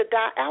to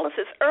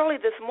dialysis early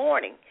this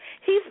morning.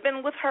 He's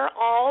been with her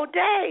all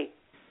day.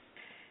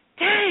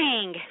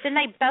 Dang, then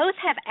they both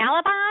have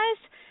alibis?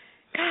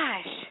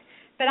 Gosh,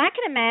 but I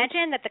can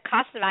imagine that the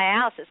cost of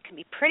dialysis can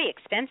be pretty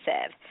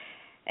expensive.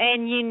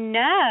 And you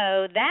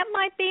know, that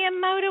might be a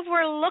motive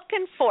we're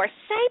looking for.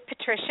 Say,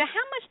 Patricia,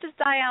 how much does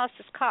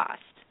dialysis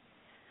cost?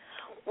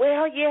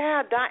 Well,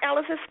 yeah,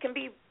 dialysis can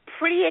be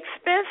pretty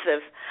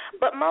expensive,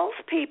 but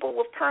most people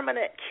with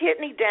permanent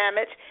kidney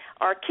damage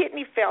or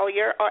kidney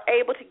failure are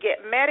able to get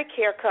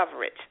Medicare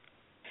coverage.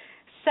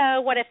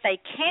 So what if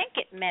they can't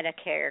get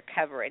Medicare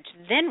coverage?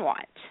 Then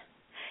what?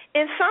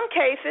 In some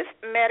cases,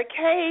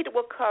 Medicaid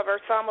will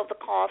cover some of the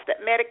costs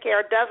that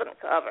Medicare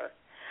doesn't cover.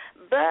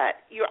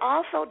 But you're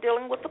also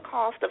dealing with the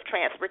cost of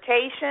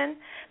transportation,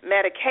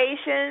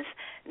 medications,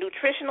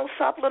 nutritional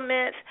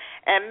supplements,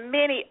 and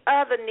many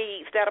other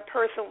needs that a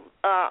person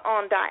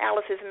on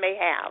dialysis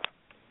may have.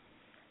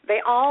 They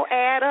all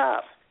add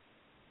up.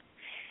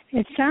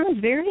 It sounds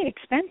very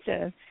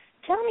expensive.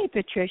 Tell me,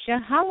 Patricia,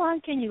 how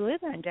long can you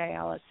live on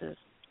dialysis?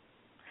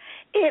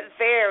 It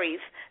varies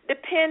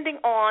depending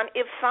on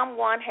if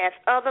someone has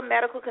other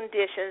medical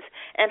conditions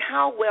and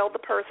how well the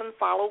person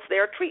follows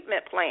their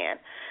treatment plan.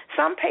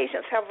 Some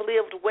patients have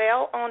lived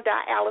well on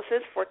dialysis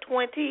for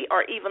 20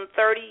 or even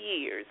 30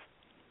 years.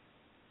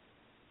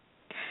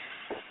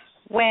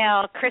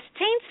 Well,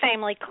 Christine's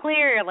family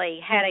clearly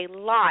had a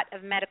lot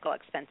of medical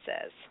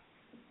expenses.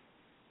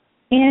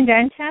 And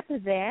on top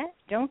of that,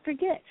 don't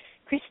forget,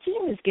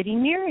 Christine was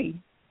getting married.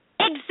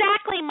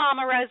 Exactly,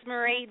 Mama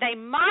Rosemary. They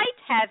might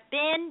have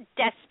been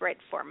desperate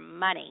for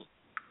money.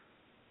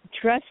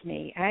 Trust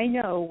me, I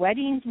know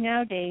weddings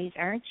nowadays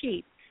aren't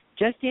cheap.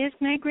 Just ask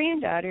my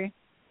granddaughter.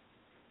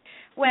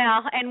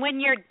 Well, and when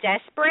you're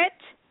desperate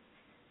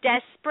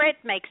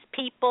makes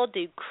people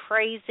do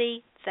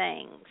crazy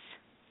things.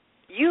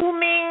 You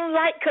mean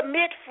like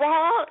commit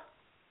fraud?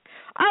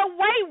 Oh,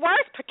 way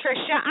worse,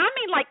 Patricia. I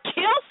mean, like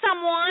kill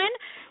someone.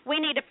 We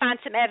need to find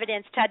some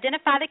evidence to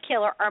identify the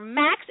killer, or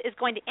Max is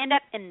going to end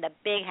up in the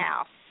big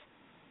house.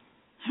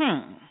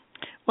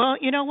 Well,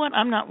 you know what?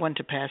 I'm not one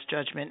to pass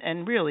judgment,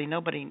 and really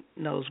nobody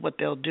knows what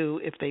they'll do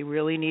if they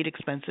really need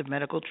expensive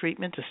medical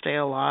treatment to stay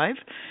alive.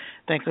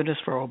 Thank goodness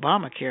for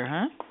Obamacare,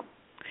 huh?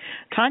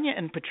 Tonya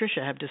and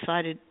Patricia have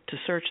decided to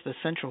search the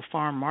Central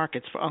Farm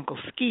markets for Uncle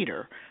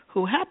Skeeter,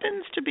 who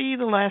happens to be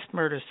the last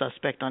murder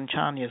suspect on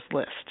Tanya's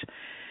list.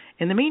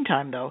 In the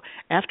meantime, though,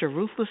 after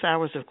ruthless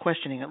hours of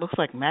questioning, it looks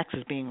like Max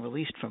is being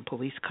released from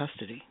police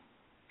custody.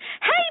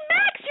 Hey,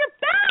 Max, you're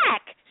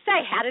back!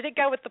 Say, how did it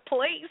go with the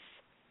police?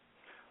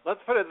 Let's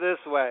put it this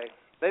way.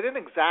 They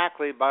didn't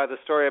exactly buy the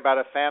story about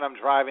a phantom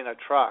driving a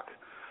truck.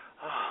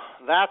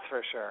 That's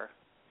for sure.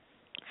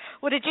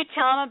 Well, did you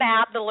tell them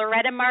about the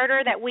Loretta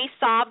murder that we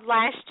solved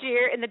last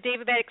year in the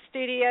Divabetic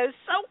studios?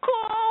 So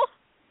cool!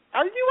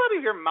 Are you out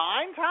of your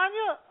mind,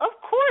 Tonya? Of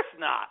course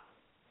not.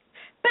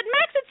 But,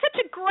 Max, it's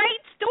such a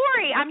great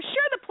story. I'm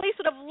sure the police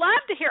would have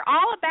loved to hear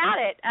all about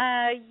it.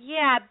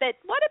 Yeah, but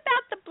what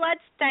about the blood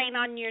stain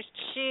on your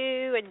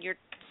shoe and your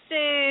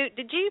suit?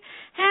 Did you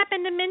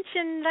happen to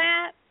mention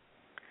that?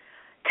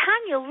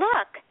 Tonya,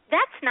 look,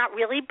 that's not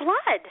really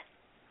blood.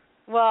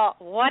 Well,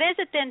 what is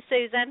it then,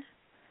 Susan?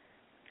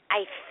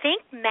 I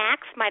think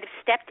Max might have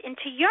stepped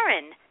into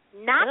urine.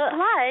 Not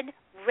blood,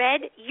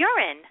 red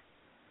urine.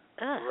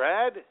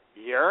 Red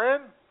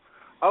urine?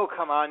 Oh,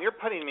 come on, you're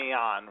putting me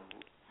on.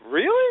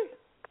 Really?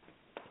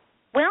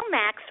 Well,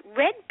 Max,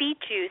 red beet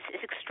juice is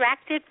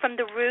extracted from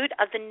the root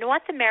of the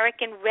North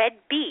American red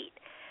beet.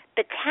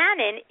 The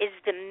tannin is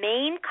the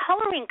main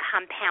coloring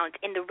compound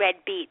in the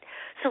red beet.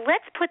 So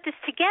let's put this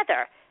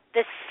together.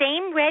 The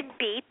same red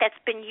beet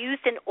that's been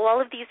used in all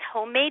of these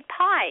homemade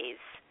pies.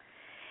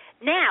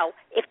 Now,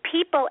 if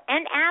people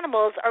and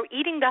animals are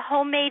eating the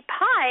homemade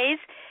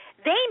pies,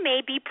 they may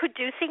be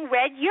producing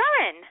red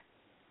urine.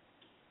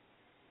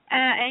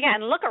 And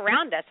again, look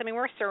around us. I mean,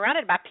 we're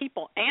surrounded by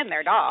people and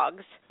their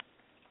dogs.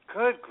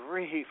 Good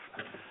grief.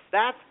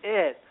 That's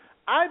it.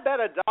 I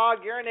bet a dog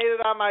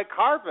urinated on my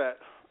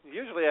carpet.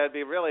 Usually I'd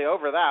be really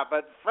over that,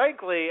 but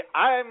frankly,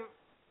 I'm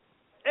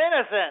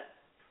innocent.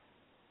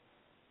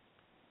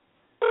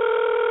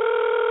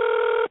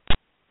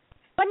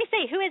 Let me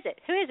see. Who is it?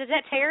 Who is it? Is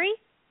that Terri?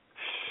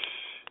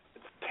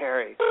 It's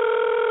Terri.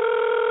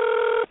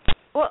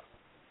 Well,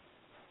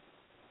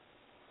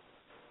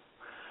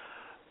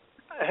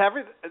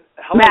 hello,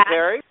 Max.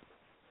 Terri.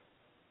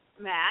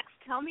 Max,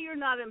 tell me you're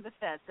not in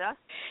Bethesda.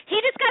 he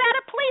just got out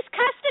of police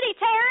custody,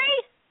 Terri.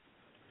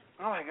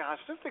 Oh, my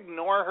gosh. Just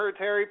ignore her,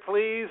 Terri,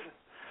 please.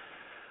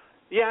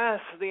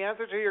 Yes, the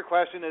answer to your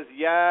question is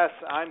yes,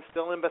 I'm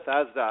still in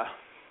Bethesda.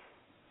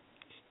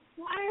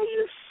 Why are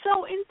you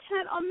so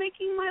intent on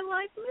making my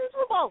life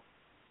miserable?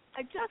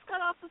 I just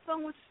got off the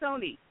phone with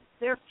SONY.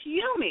 They're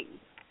fuming.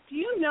 Do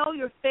you know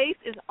your face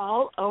is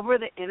all over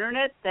the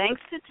Internet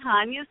thanks to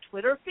Tanya's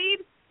Twitter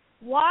feed?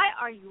 Why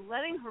are you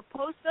letting her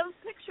post those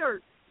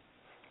pictures?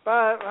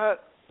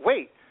 But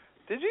wait,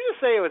 did you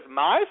just say it was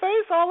my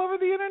face all over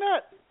the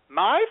Internet?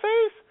 My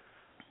face?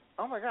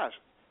 Oh, my gosh.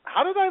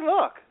 How did I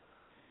look?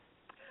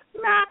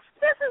 Max,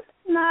 this is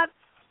not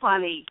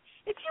funny.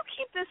 If you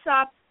keep this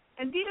up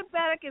and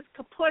Divabetic is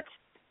kaput,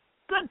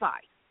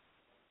 goodbye.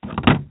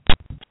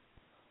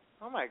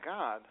 Oh, my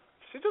God.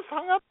 She just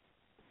hung up.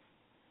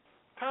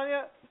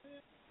 Tonya,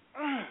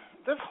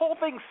 this whole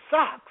thing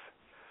sucks.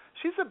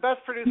 She's the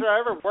best producer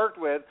I ever worked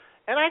with,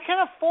 and I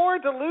can't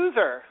afford to lose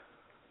her.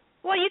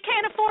 Well, you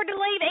can't afford to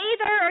leave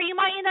either, or you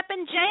might end up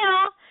in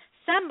jail.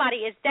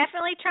 Somebody is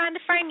definitely trying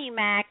to frame you,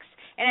 Max.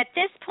 And at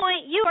this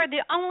point, you are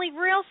the only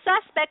real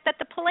suspect that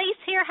the police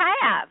here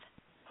have.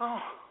 Oh,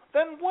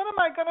 then what am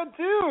I going to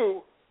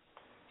do?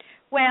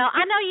 Well,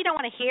 I know you don't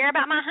want to hear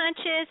about my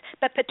hunches,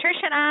 but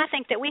Patricia and I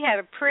think that we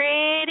have a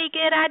pretty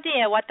good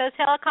idea what those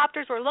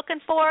helicopters were looking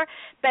for,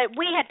 but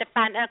we had to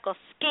find Uncle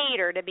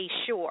Skeeter to be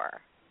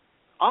sure.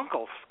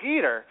 Uncle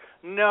Skeeter?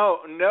 No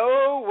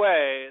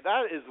way.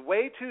 That is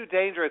way too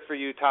dangerous for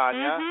you,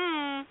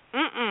 Tonya.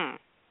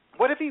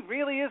 What if he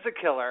really is a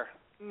killer?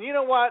 You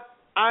know what?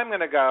 I'm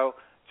going to go.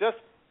 Just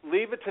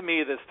leave it to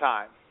me this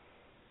time.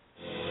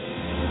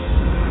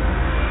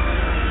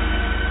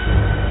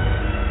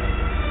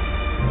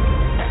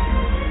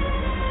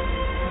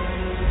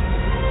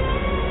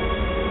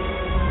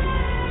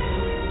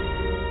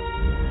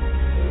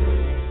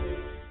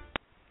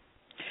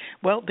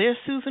 Well, there's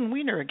Susan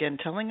Weir again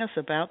telling us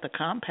about the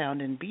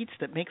compound in beets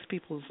that makes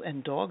people's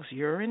and dogs'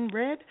 urine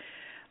red.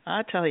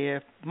 I tell you,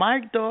 if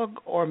my dog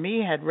or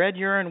me had red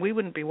urine, we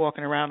wouldn't be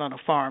walking around on a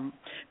farm.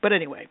 But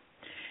anyway,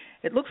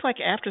 it looks like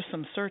after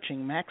some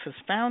searching, Max has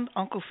found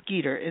Uncle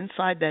Skeeter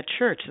inside that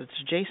church that's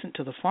adjacent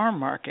to the farm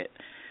market.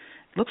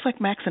 It looks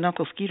like Max and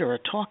Uncle Skeeter are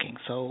talking,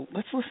 so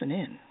let's listen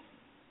in.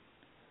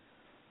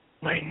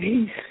 My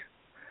niece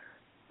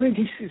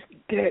is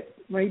dead.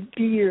 My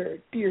dear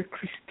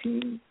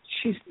Christine,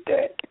 she's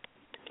dead.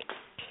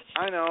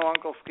 I know,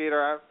 Uncle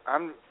Skeeter.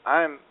 I'm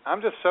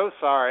just so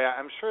sorry.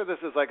 I'm sure this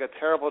is like a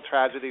terrible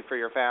tragedy for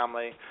your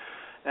family,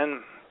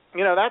 and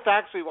that's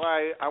actually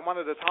why I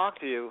wanted to talk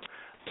to you.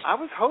 I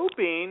was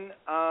hoping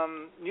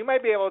you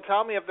might be able to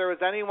tell me if there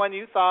was anyone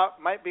you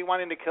thought might be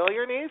wanting to kill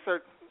your niece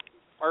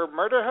or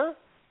murder her.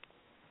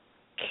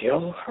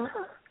 Kill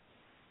her?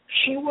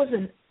 She was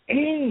an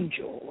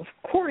angel. Of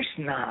course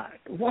not.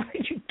 What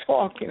are you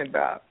talking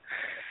about?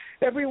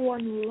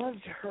 Everyone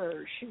loved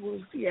her. She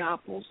was the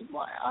apples of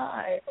my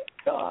eye.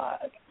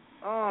 God.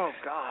 Oh,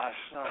 gosh.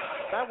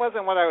 That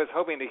wasn't what I was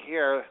hoping to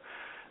hear.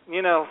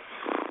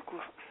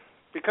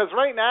 Because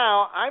right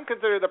now I'm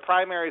considered the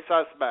primary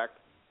suspect.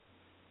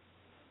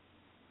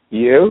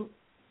 You?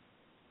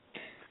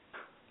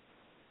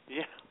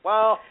 Yeah.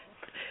 Well,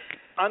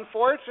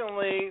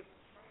 unfortunately,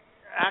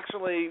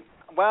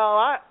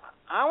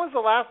 I was the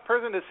last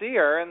person to see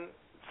her, and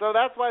so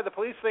that's why the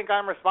police think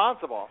I'm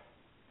responsible.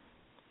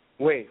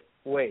 Wait.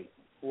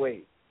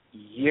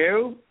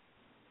 You?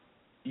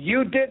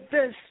 You did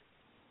this?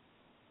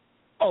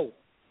 Oh.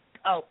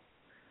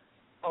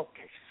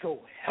 Okay, so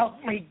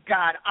help me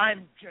God,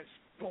 I'm just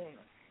going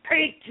to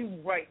take you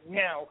right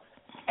now,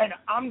 and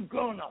I'm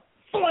going to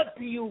flip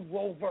you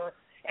over,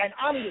 and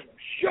I'm going to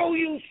show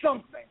you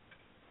something.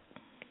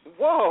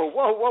 Whoa.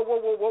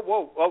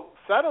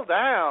 Settle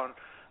down.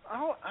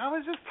 Oh, I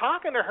was just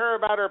talking to her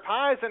about her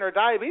pies and her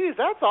diabetes.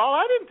 That's all.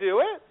 I didn't do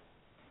it.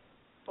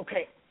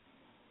 Okay,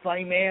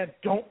 funny man,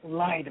 don't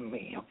lie to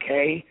me,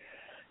 okay?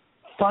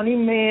 Funny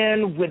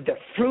man with the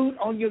fruit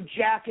on your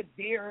jacket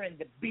there and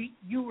the beet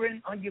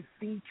urine on your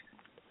feet.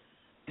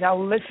 Now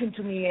listen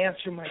to me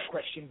answer my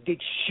question.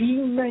 Did she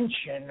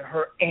mention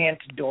her Aunt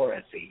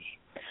Dorothy?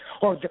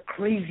 Or the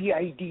crazy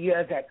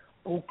idea that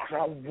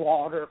okra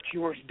water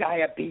cures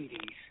diabetes?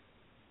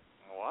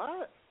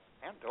 What?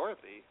 Aunt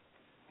Dorothy?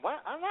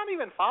 What? I'm not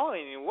even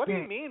following you. What do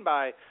you mean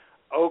by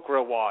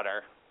okra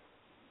water?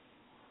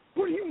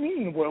 What do you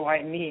mean, what do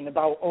I mean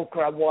about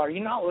okra water?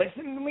 You're not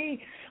listening to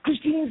me?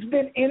 Christine's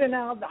been in and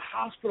out of the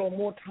hospital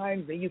more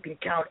times than you can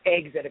count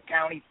eggs at a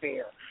county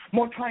fair.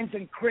 More times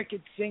than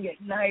crickets sing at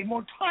night.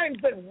 More times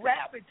than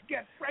rabbits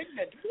get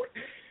pregnant.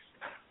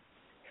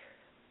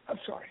 I'm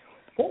sorry.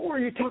 What were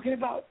you talking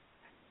about?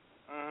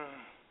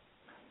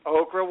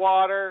 Okra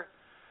water?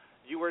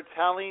 You were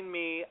telling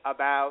me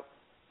about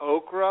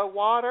okra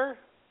water?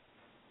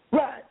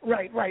 Right.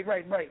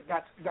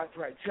 That's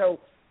right. So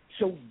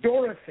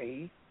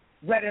Dorothy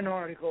read an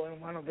article in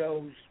one of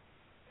those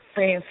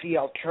fancy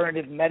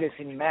alternative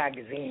medicine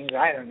magazines,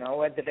 I don't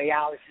know, at the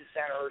dialysis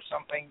center or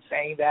something,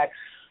 saying that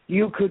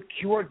you could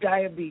cure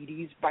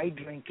diabetes by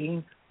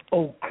drinking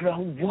okra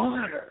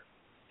water.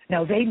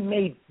 Now, they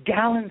made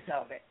gallons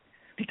of it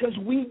because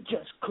we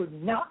just could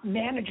not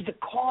manage the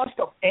cost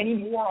of any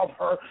more of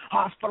her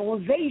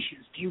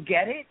hospitalizations. Do you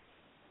get it?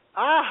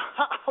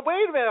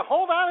 Wait a minute.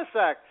 Hold on a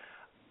sec.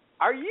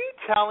 Are you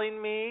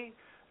telling me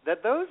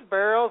that those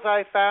barrels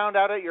I found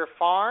out at your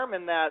farm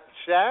in that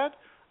shed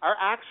are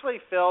actually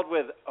filled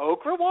with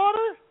okra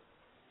water?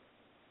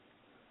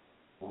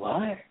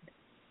 What?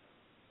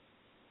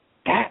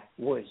 That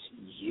was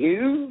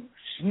you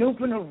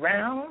snooping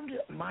around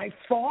my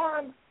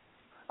farm?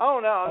 Oh,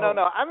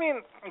 no. I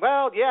mean,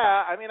 well,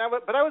 yeah. I mean,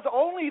 but I was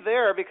only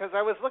there because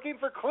I was looking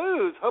for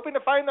clues, hoping to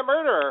find the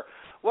murderer.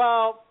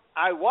 Well,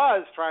 I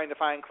was trying to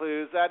find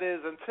clues. That is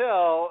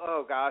until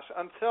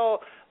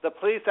the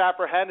police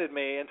apprehended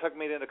me and took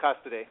me into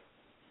custody.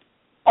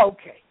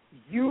 Okay,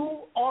 you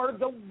are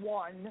the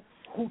one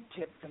who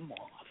tipped them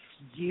off.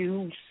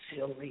 You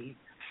silly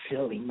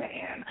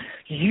man.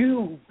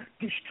 You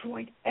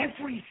destroyed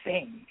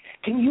everything.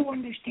 Can you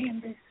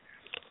understand this?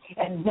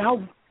 And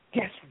now,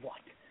 guess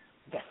what?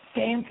 The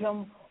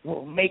Phantom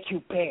will make you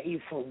pay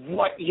for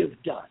what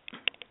you've done.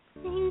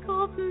 Think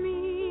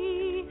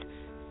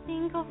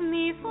of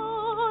me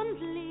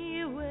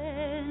fondly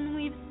when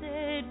we've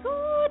said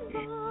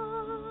goodbye.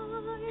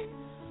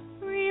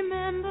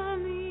 Remember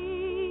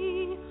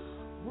me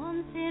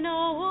once in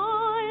a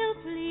while.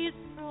 Please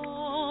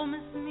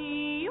promise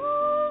me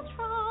you'll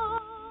try.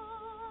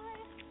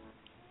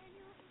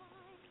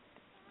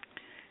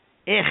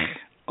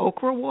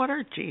 Okra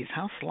water? Geez,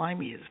 how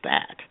slimy is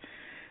that?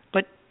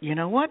 But you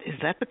know what? Is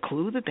that the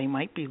clue that they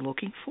might be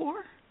looking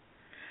for?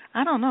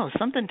 I don't know.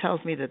 Something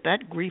tells me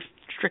that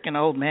grief-stricken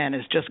old man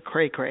is just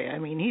cray-cray. I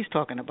mean, he's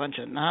talking a bunch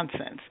of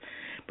nonsense.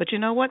 But you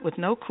know what? With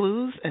no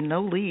clues and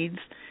no leads,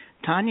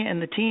 Tonya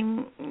and the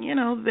team,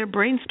 they're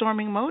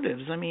brainstorming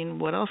motives. I mean,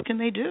 what else can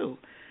they do?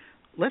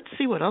 Let's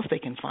see what else they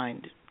can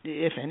find,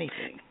 if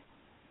anything.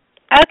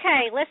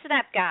 Okay, listen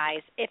up,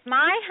 guys. If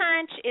my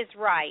hunch is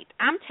right,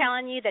 I'm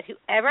telling you that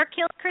whoever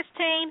killed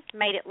Christine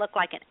made it look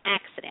like an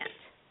accident.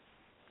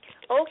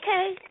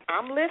 Okay,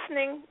 I'm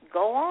listening.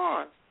 Go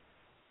on.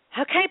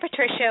 Okay,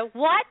 Patricia,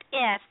 what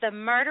if the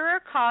murderer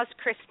caused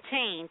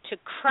Christine to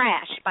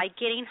crash by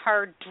getting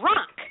her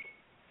drunk?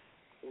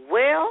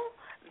 Well,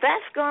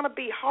 that's going to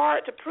be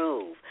hard to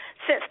prove,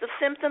 since the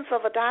symptoms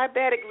of a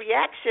diabetic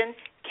reaction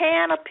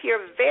can appear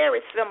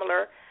very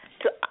similar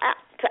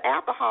to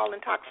alcohol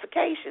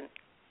intoxication.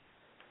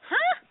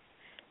 Huh?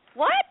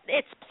 What?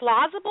 It's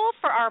plausible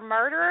for our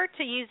murderer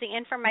to use the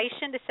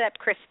information to set up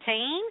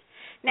Christine?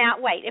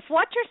 Now, wait, if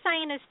what you're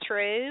saying is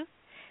true,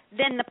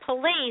 then the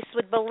police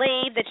would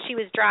believe that she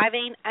was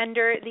driving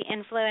under the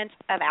influence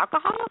of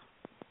alcohol?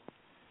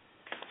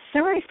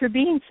 Sorry for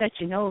being such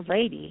an old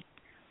lady,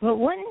 but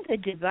wouldn't the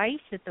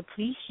device that the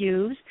police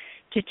use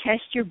to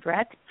test your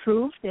breath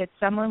prove that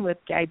someone with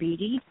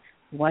diabetes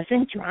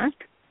wasn't drunk?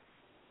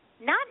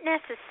 Not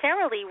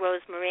necessarily,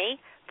 Rosemarie.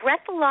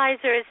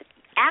 Breathalyzers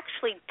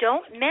actually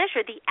don't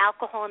measure the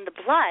alcohol in the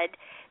blood.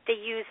 They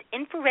use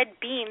infrared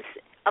beams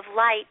of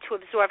light to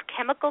absorb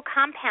chemical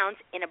compounds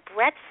in a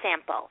breath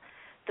sample.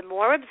 The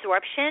more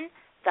absorption,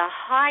 the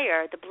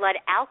higher the blood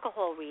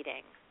alcohol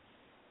reading.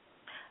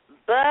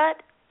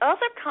 But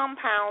other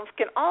compounds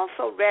can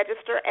also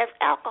register as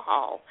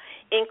alcohol,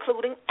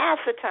 including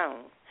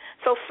acetone.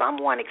 So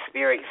someone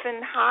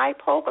experiencing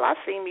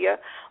hypoglycemia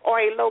or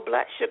a low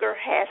blood sugar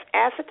has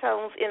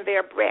acetones in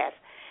their breath.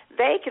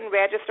 They can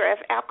register as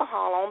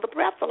alcohol on the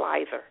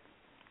breathalyzer.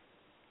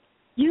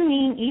 You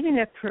mean even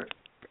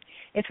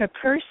if a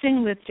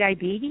person with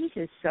diabetes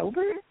is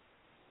sober?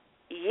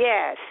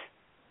 Yes.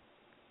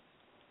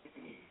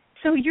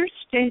 So you're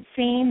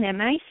saying that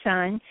my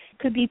son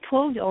could be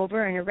pulled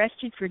over and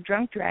arrested for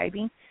drunk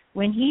driving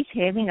when he's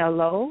having a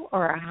low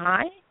or a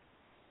high?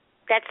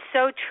 That's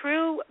so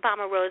true,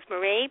 Mama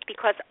Rosemarie,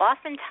 because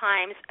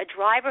oftentimes a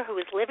driver who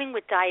is living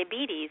with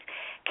diabetes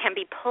can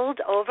be pulled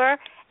over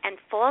and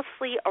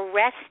falsely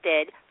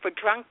arrested for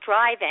drunk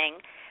driving.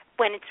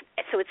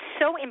 So it's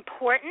so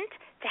important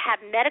to have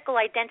medical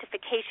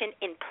identification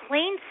in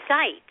plain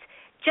sight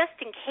just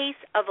in case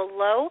of a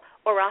low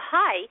or a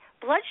high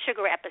blood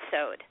sugar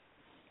episode.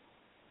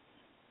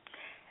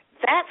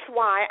 That's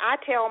why I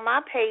tell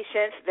my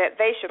patients that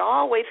they should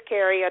always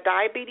carry a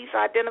diabetes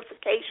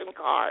identification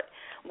card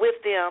with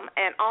them,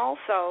 and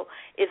also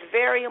it's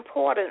very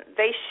important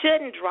they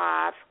shouldn't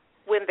drive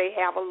when they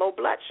have a low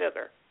blood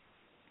sugar.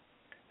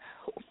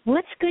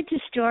 What's good to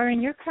store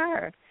in your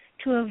car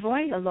to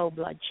avoid a low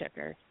blood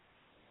sugar?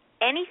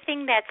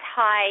 Anything that's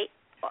high,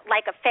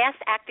 like a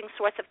fast-acting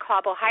source of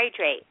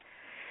carbohydrate.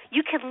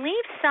 You can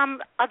leave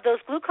some of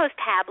those glucose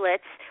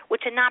tablets,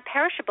 which are not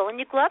perishable, in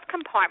your glove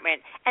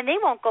compartment, and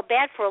they won't go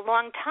bad for a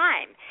long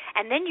time.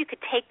 And then you could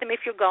take them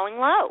if you're going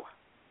low.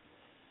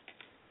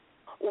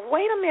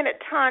 Wait a minute,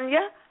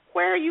 Tonya.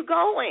 Where are you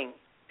going?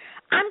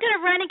 I'm going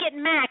to run and get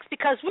Max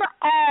because we're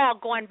all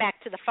going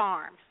back to the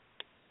farm.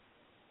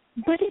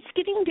 But it's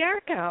getting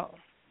dark out.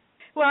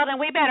 Well, then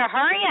we better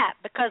hurry up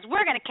because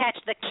we're going to catch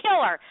the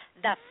killer,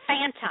 the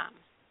Phantom.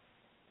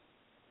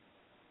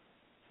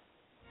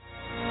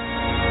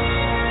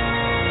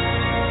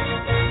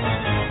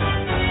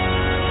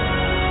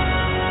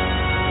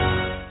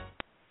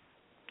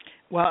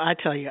 Well, I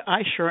tell you,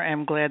 I sure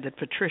am glad that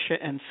Patricia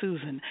and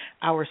Susan,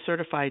 our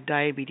certified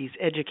diabetes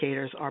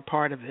educators, are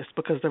part of this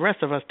because the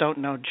rest of us don't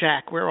know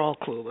jack. We're all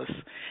clueless.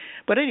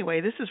 But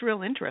anyway, this is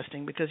real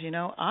interesting because, you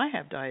know, I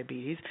have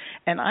diabetes,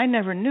 and I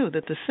never knew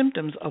that the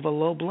symptoms of a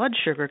low blood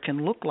sugar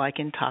can look like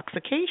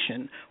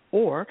intoxication,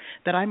 or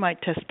that I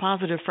might test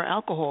positive for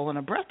alcohol in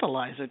a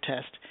breathalyzer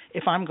test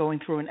if I'm going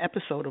through an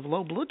episode of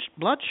low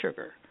blood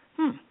sugar.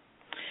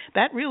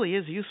 That really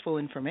is useful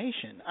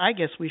information. I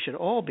guess we should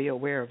all be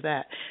aware of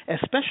that,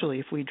 especially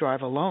if we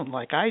drive alone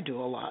like I do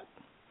a lot.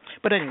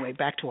 But anyway,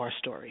 back to our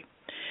story.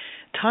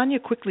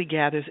 Tonya quickly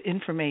gathers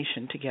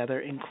information together,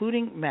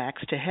 including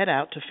Max, to head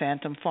out to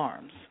Phantom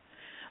Farms.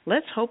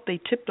 Let's hope they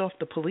tipped off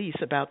the police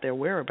about their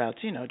whereabouts,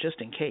 you know, just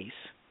in case.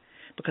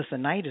 Because the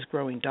night is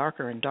growing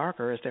darker and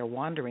darker as they're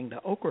wandering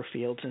the okra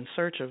fields in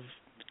search of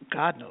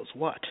God knows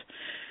what.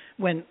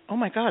 When, oh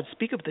my God,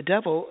 speak of the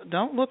devil,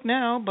 don't look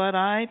now, but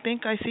I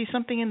think I see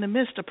something in the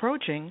mist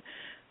approaching.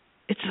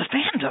 It's the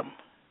Phantom.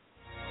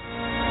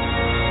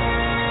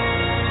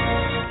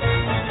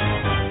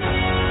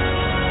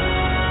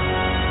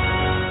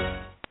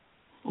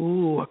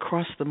 Ooh,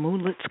 across the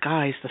moonlit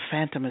skies, the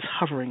Phantom is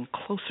hovering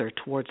closer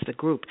towards the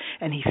group,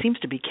 and he seems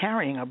to be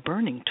carrying a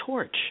burning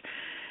torch.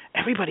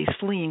 Everybody's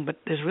fleeing, but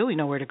there's really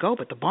nowhere to go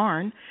but the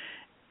barn.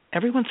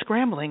 Everyone's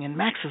scrambling, and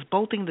Max is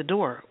bolting the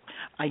door.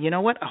 You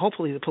know what?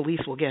 Hopefully the police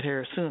will get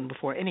here soon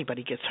before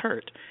anybody gets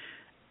hurt.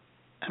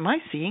 Am I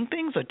seeing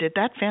things, or did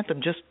that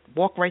Phantom just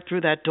walk right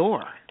through that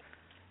door?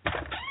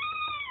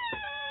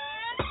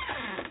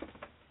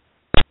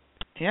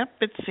 Yep,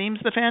 it seems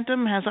the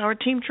Phantom has our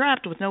team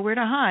trapped with nowhere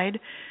to hide.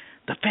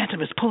 The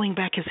Phantom is pulling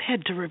back his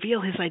head to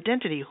reveal his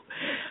identity.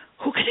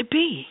 Who could it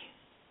be?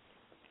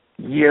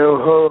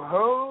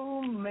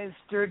 Yo-ho-ho,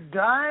 Mr.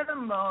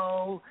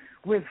 Dynamo,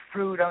 with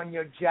fruit on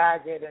your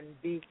jacket and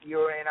beet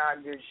urine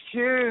on your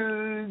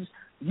shoes.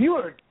 You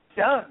are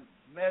done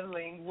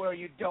meddling where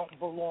you don't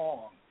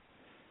belong.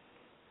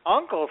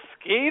 Uncle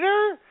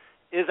Skeeter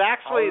is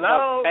actually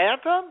Hello? the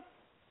Phantom?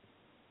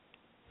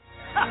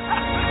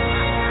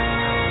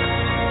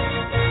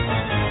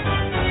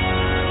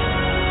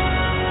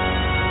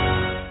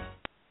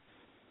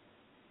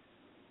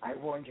 I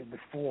warned you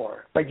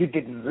before, but you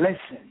didn't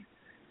listen.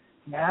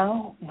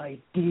 Now my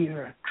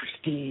dear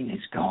Christine is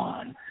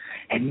gone,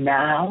 and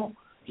now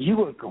you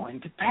are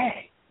going to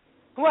pay.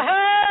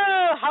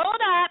 Whoa,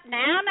 hold up.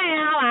 Now,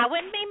 I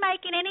wouldn't be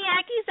making any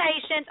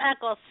accusations,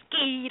 Uncle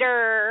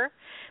Skeeter.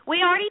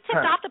 We already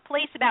tipped Huh. off the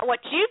police about what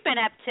you've been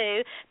up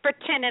to,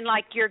 pretending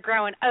like you're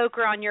growing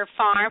okra on your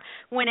farm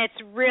when it's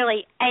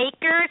really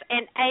acres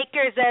and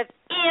acres of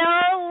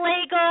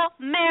illegal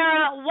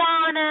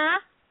marijuana.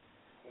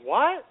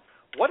 What?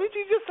 What did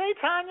you just say,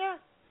 Tonya?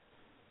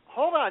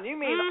 Hold on, you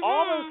mean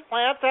all those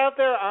plants out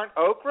there aren't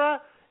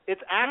okra?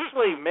 It's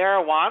actually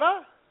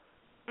marijuana?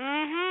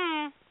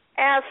 Mhm.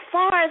 As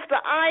far as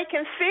the eye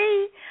can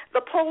see,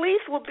 the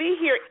police will be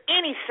here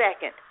any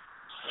second.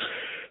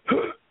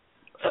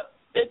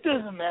 It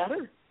doesn't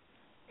matter.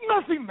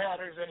 Nothing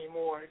matters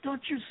anymore.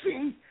 Don't you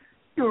see?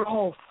 You're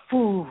all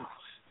fools.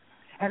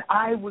 And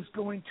I was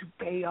going to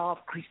pay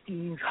off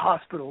Christine's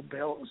hospital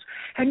bills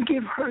and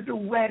give her the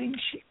wedding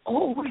she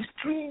always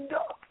dreamed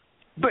of.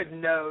 But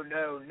no.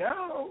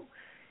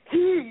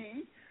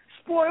 He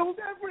spoiled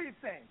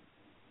everything,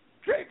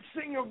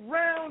 traipsing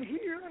around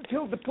here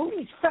until the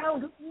police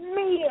found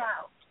me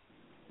out.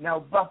 Now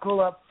buckle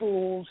up,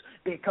 fools,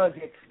 because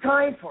it's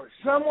time for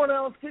someone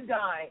else to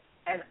die,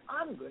 and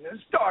I'm going to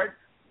start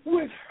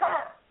with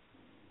her.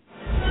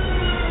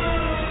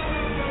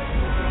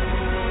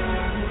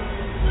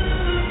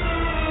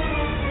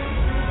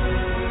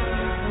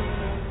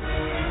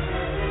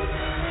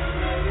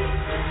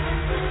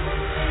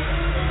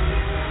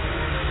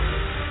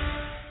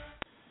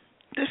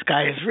 This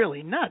guy is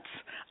really nuts.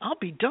 I'll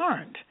be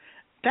darned.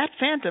 That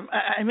phantom,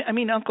 I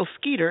mean Uncle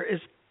Skeeter, is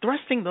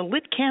thrusting the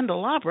lit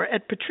candelabra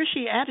at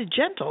Patricia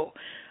Addie-Gentle.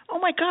 Oh,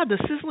 my God, the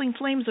sizzling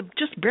flames have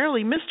just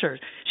barely missed her.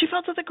 She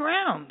fell to the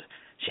ground.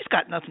 She's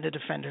got nothing to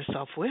defend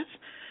herself with.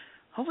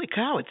 Holy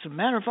cow, it's a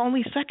matter of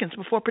only seconds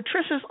before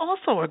Patricia's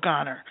also a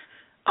goner.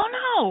 Oh,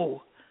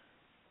 no!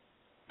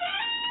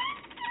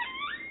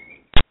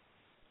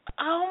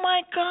 Oh,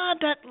 my God,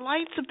 that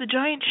lights of the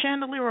giant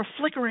chandelier are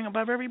flickering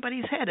above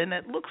everybody's head, and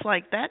it looks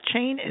like that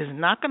chain is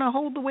not going to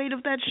hold the weight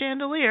of that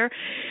chandelier.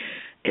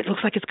 It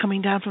looks like it's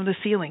coming down from the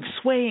ceiling,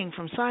 swaying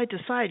from side to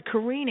side,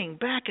 careening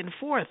back and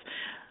forth.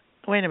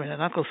 Wait a minute,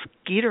 Uncle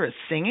Skeeter is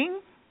singing?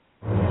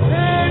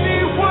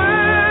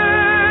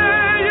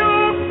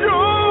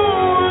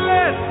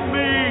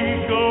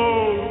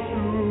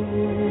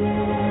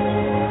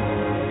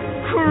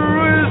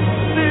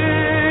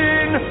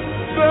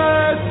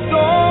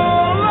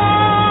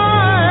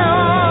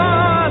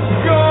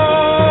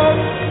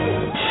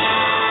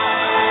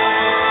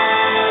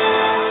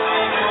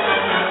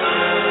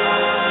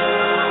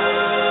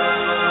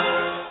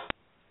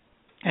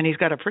 And he's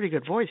got a pretty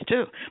good voice,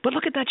 too. But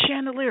look at that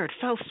chandelier. It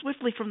fell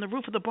swiftly from the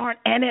roof of the barn,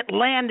 and it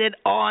landed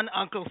on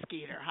Uncle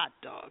Skeeter. Hot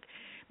dog.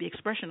 The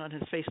expression on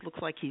his face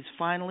looks like he's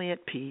finally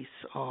at peace.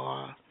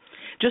 Aw.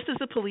 Just as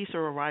the police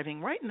are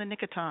arriving right in the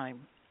nick of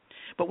time.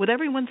 But with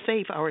everyone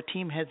safe, our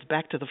team heads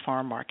back to the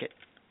farm market.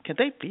 Can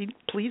they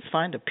please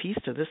find a piece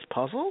to this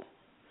puzzle?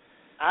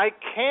 I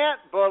can't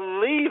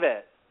believe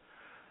it.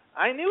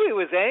 I knew he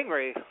was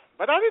angry,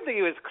 but I didn't think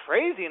he was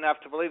crazy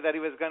enough to believe that he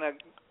was going to...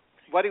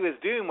 what he was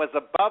doing was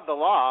above the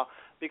law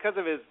because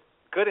of his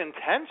good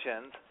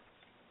intentions.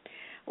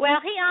 Well,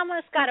 he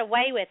almost got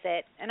away with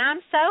it, and I'm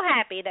so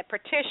happy that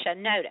Patricia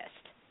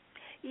noticed.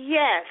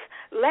 Yes,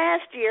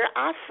 last year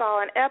I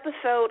saw an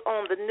episode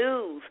on the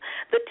news,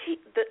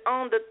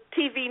 on the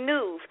TV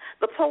news.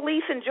 The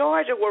police in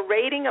Georgia were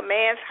raiding a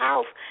man's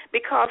house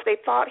because they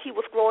thought he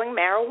was growing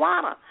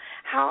marijuana.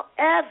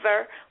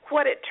 However,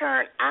 what it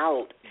turned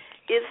out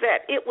is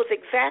that it was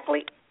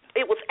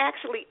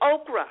actually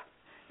okra.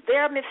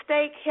 Their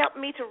mistake helped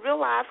me to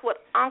realize what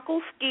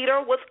Uncle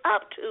Skeeter was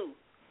up to.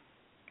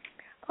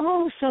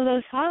 Oh, so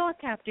those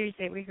helicopters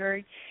that we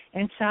heard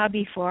and saw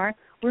before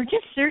were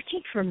just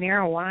searching for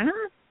marijuana?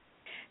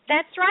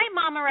 That's right,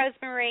 Mama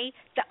Rosemarie.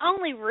 The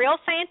only real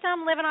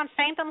phantom living on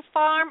Phantom's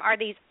farm are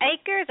these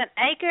acres and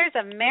acres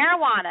of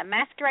marijuana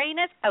masquerading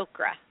as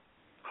okra.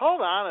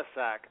 Hold on a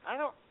sec.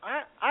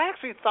 I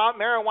actually thought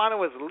marijuana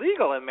was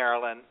legal in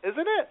Maryland,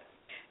 isn't it?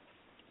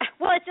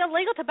 Well, it's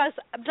illegal to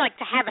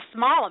to have a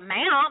small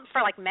amount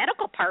for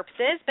medical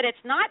purposes, but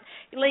it's not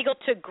illegal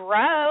to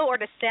grow or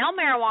to sell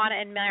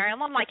marijuana in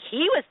Maryland like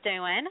he was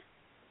doing.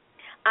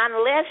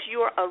 Unless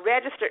you're a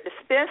registered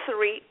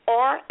dispensary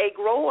or a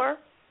grower.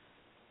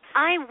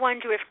 I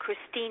wonder if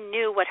Christine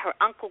knew what her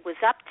uncle was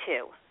up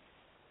to.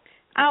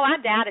 Oh, I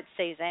doubt it,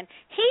 Susan.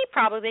 He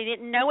probably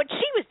didn't know what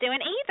she was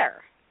doing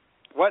either.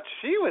 What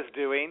she was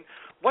doing?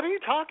 What are you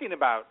talking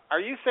about?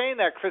 Are you saying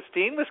that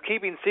Christine was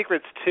keeping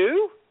secrets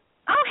too?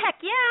 Oh, heck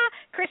yeah.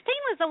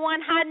 Christine was the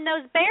one hiding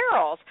those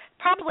barrels,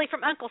 probably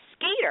from Uncle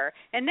Skeeter,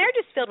 and they're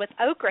just filled with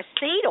okra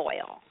seed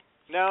oil.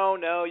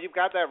 No, you've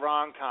got that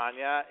wrong,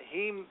 Tonya.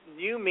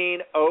 You mean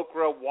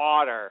okra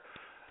water.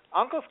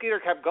 Uncle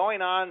Skeeter kept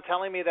going on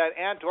telling me that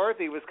Aunt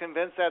Dorothy was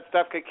convinced that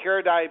stuff could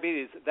cure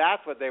diabetes.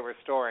 That's what they were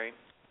storing.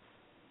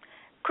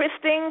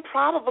 Christine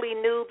probably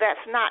knew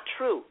that's not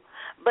true,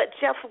 but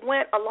just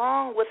went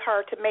along with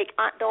her to make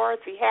Aunt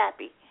Dorothy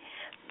happy.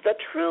 The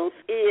truth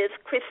is,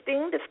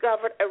 Christine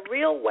discovered a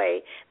real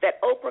way that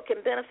okra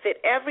can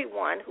benefit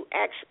everyone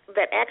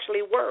that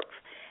actually works.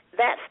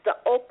 That's the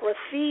okra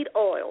seed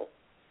oil.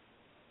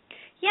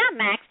 Yeah,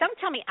 Max, don't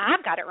tell me I've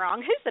got it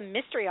wrong. Who's the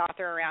mystery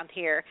author around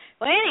here?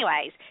 Well,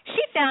 anyways,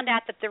 she found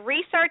out that the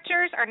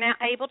researchers are now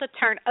able to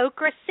turn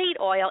okra seed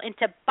oil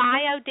into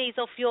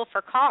biodiesel fuel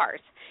for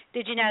cars.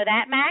 Did you know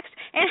that, Max?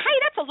 And, hey,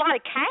 that's a lot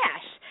of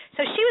cash.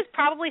 So she was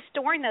probably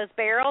storing those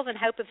barrels in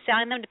hope of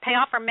selling them to pay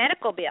off her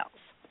medical bills.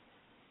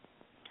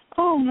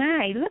 Oh,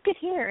 my, look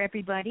at here,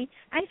 everybody.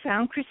 I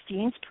found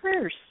Christine's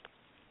purse.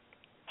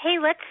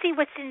 Hey, let's see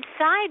what's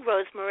inside,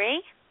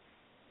 Rosemarie.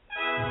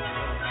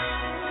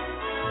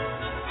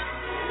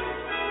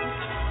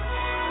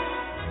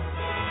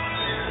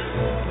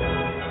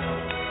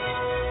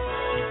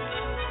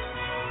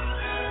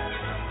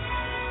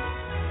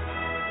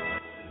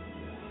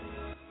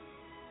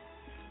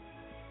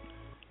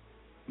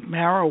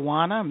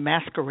 Marijuana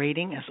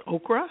masquerading as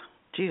okra?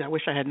 Geez, I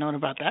wish I had known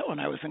about that when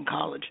I was in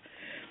college.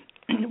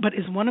 But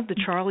is one of the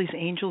Charlie's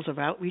Angels of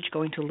Outreach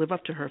going to live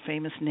up to her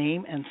famous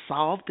name and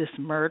solve this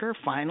murder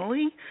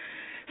finally?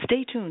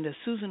 Stay tuned as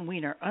Susan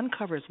Weiner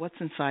uncovers what's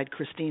inside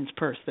Christine's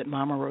purse that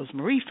Mama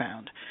Rosemarie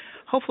found.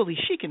 Hopefully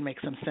she can make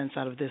some sense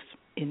out of this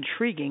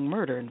intriguing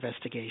murder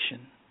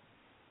investigation.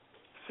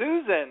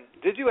 Susan,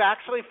 did you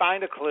actually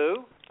find a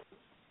clue?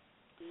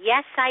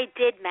 Yes, I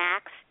did,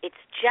 Max. It's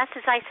just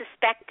as I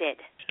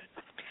suspected.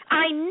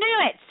 I knew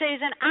it,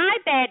 Susan.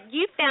 I bet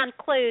you found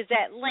clues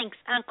that links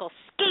Uncle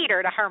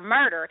Skeeter to her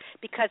murder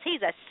because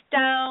he's a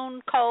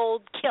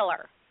stone-cold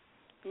killer.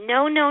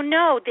 No.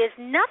 There's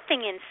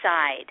nothing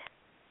inside.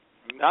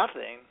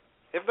 Nothing?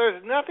 If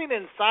there's nothing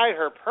inside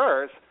her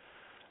purse,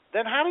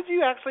 then how did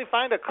you actually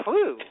find a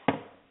clue?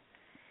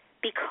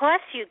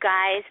 Because, you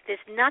guys,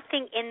 there's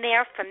nothing in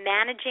there for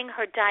managing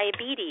her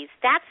diabetes.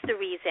 That's the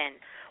reason.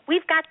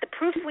 We've got the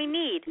proof we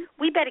need.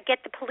 We better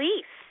get the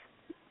police.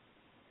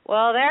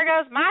 Well, there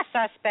goes my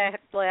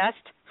suspect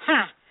list.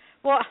 Huh.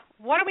 Well,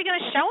 what are we going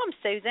to show them,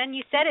 Susan?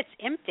 You said it's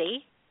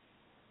empty.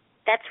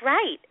 That's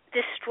right.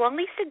 This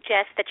strongly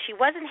suggests that she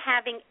wasn't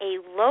having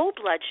a low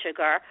blood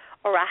sugar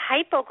or a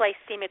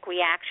hypoglycemic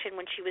reaction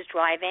when she was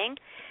driving.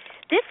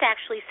 This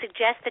actually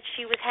suggests that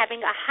she was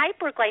having a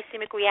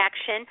hyperglycemic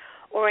reaction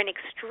or an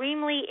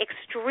extremely,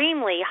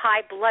 extremely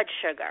high blood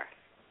sugar.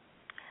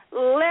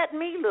 Let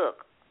me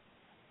look.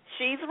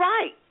 She's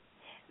right.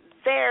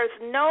 There's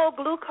no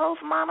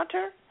glucose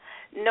monitor,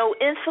 no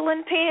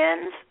insulin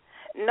pens,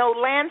 no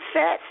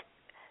Lancets,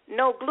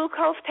 no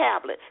glucose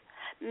tablets.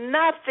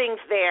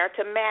 Nothing's there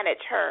to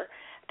manage her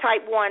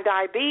type 1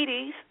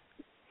 diabetes.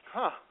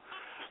 Huh.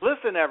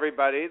 Listen,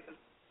 everybody.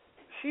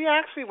 She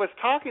actually was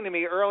talking to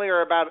me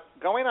earlier about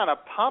going on a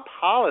pump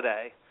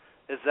holiday.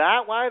 Is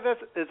that why there's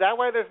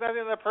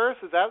nothing in the purse?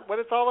 Is that what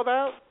it's all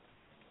about?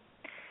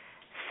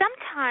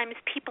 Sometimes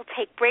people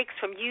take breaks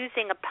from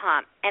using a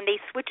pump and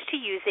they switch to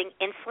using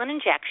insulin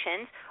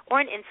injections or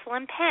an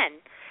insulin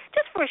pen,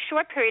 just for a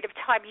short period of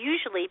time,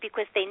 usually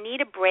because they need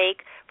a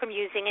break from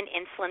using an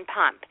insulin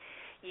pump.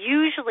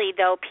 Usually,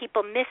 though,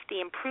 people miss the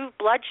improved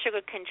blood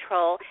sugar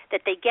control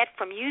that they get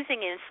from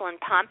using an insulin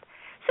pump,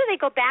 so they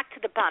go back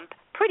to the pump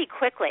pretty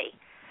quickly.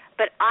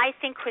 But I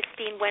think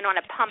Christine went on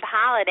a pump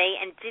holiday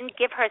and didn't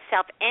give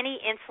herself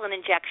any insulin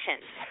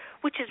injections,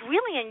 which is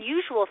really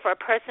unusual for a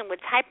person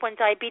with type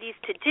 1 diabetes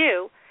to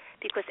do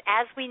because,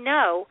 as we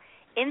know,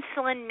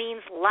 insulin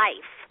means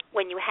life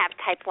when you have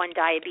type 1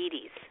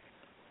 diabetes.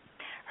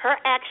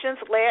 Her actions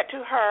led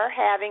to her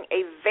having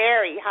a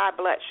very high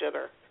blood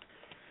sugar.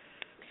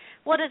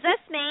 Well, does this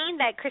mean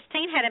that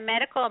Christine had a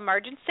medical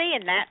emergency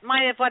and that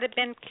might have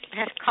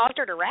caused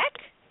her to wreck?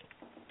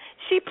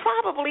 She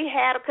probably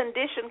had a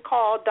condition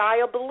called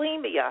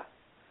diabulimia.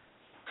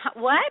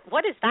 What?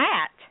 What is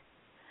that?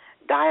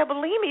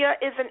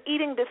 Diabulimia is an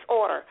eating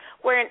disorder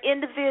where an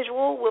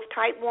individual with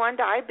type 1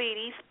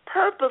 diabetes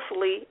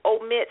purposely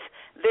omits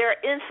their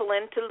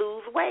insulin to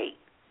lose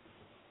weight.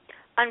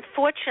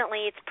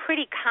 Unfortunately, it's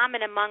pretty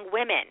common among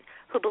women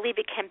who believe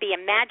it can be a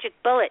magic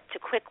bullet to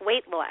quick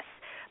weight loss.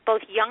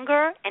 Both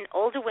younger and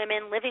older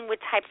women living with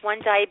type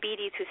 1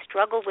 diabetes who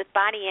struggle with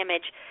body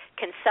image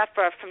can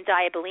suffer from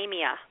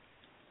diabulimia.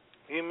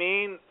 You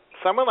mean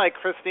someone like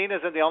Christine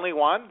isn't the only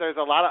one? There's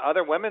a lot of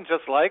other women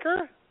just like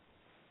her?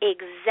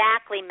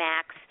 Exactly,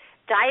 Max.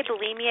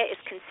 Diabulimia is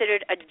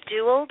considered a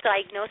dual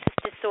diagnosis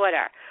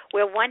disorder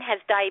where one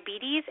has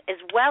diabetes as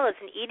well as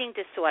an eating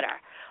disorder.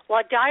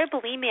 While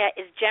diabulimia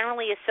is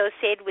generally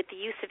associated with the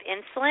use of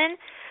insulin,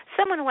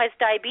 someone who has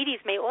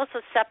diabetes may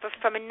also suffer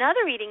from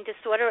another eating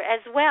disorder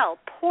as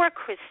well. Poor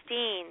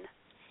Christine.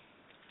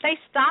 They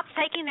stop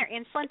taking their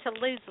insulin to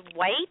lose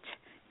weight?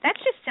 That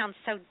just sounds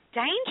so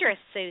dangerous,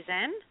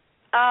 Susan.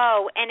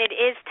 Oh, and it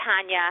is,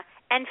 Tonya,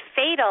 and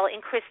fatal in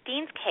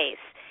Christine's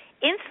case.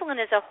 Insulin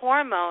is a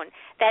hormone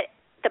that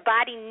the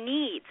body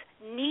needs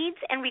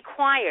and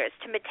requires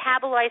to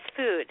metabolize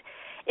food,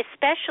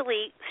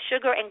 especially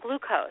sugar and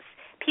glucose.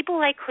 People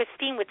like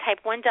Christine with type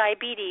 1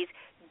 diabetes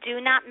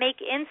do not make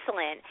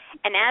insulin,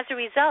 and as a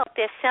result,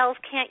 their cells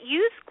can't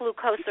use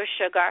glucose or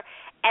sugar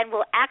and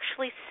will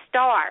actually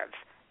starve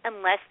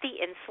unless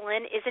the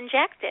insulin is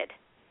injected.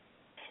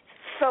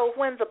 So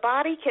when the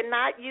body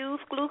cannot use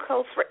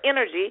glucose for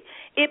energy,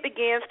 it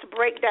begins to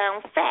break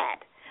down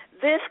fat.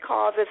 This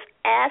causes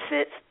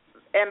acids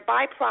and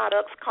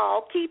byproducts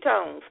called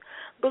ketones.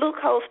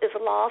 Glucose is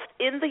lost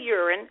in the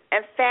urine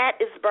and fat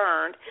is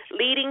burned,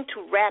 leading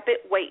to rapid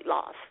weight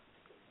loss.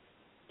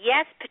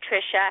 Yes,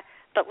 Patricia,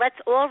 but let's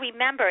all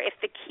remember if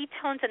the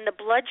ketones and the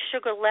blood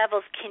sugar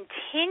levels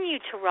continue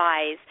to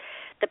rise,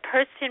 the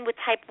person with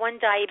type 1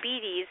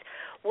 diabetes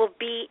will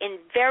be in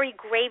very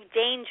grave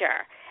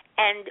danger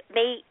and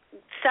may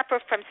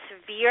suffer from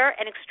severe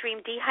and extreme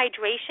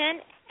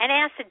dehydration and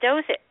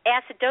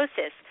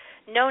acidosis,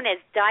 known as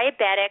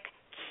diabetic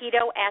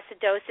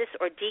ketoacidosis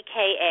or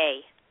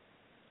DKA.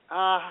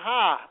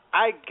 Aha,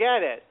 I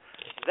get it.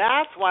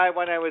 That's why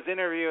when I was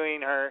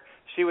interviewing her,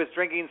 she was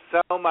drinking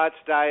so much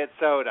diet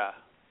soda.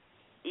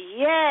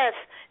 Yes,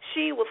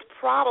 she was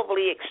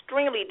probably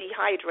extremely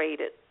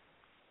dehydrated.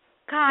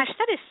 Gosh,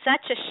 that is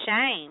such a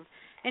shame.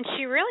 And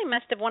she really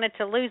must have wanted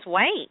to lose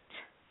weight.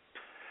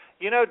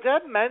 You know,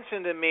 Deb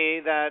mentioned to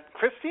me that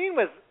Christine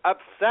was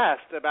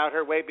obsessed about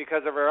her weight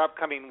because of her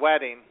upcoming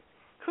wedding.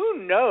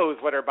 Who knows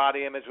what her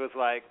body image was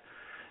like?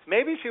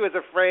 Maybe she was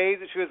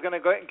afraid that she was going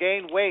to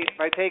gain weight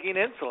by taking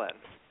insulin.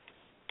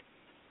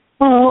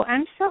 Oh,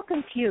 I'm so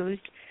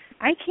confused.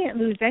 I can't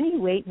lose any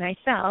weight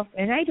myself,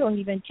 and I don't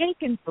even take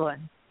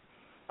insulin.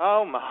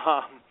 Oh,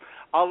 Mom.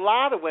 A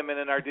lot of women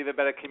in our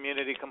Divabetic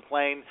community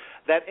complain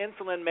that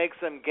insulin makes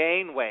them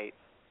gain weight.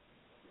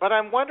 But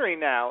I'm wondering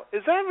now,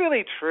 is that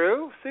really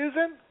true,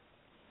 Susan?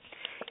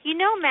 You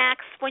know,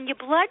 Max, when your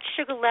blood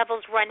sugar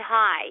levels run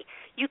high,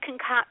 you can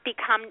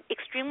become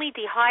extremely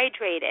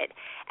dehydrated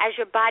as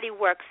your body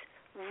works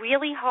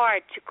really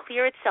hard to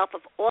clear itself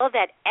of all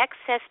that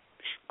excess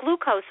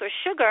glucose or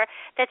sugar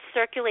that's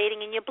circulating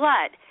in your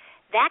blood.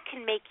 That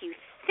can make you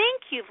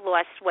think you've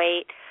lost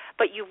weight,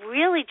 but you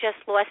really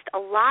just lost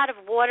a lot of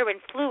water and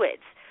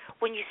fluids.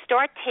 When you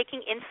start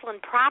taking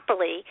insulin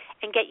properly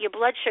and get your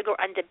blood sugar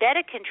under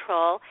better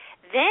control,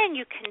 then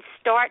you can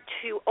start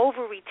to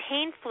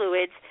over-retain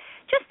fluids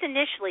just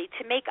initially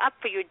to make up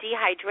for your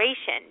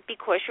dehydration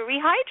because you're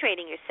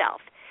rehydrating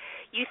yourself.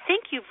 You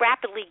think you've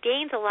rapidly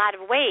gained a lot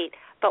of weight,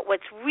 but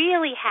what's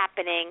really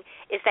happening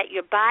is that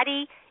your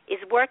body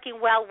is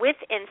working well with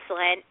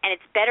insulin and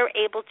it's better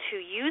able to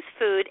use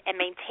food and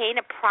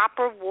maintain a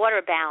proper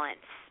water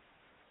balance.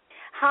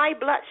 High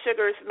blood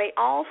sugars may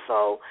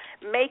also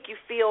make you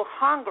feel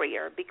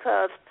hungrier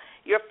because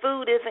your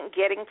food isn't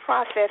getting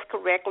processed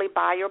correctly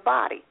by your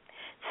body.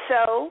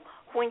 So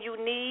when you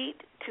need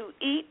to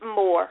eat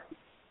more,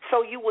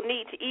 you will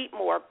need to eat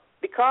more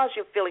because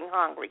you're feeling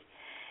hungry.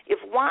 If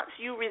once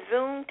you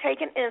resume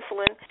taking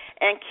insulin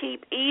and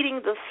keep eating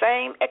the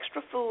same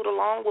extra food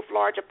along with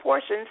larger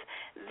portions,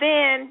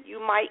 then you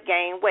might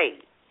gain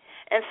weight.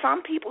 And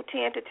some people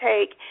tend to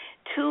take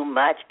too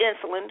much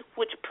insulin,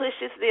 which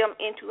pushes them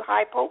into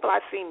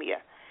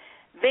hypoglycemia.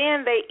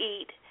 Then they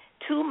eat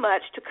too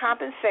much to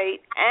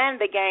compensate,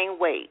 and they gain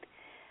weight.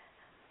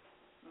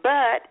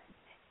 But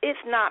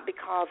it's not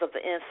because of the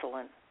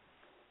insulin.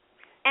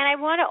 And I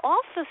want to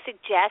also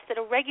suggest that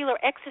a regular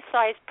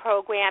exercise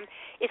program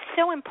is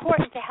so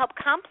important to help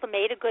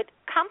complement a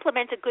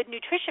good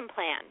nutrition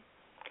plan.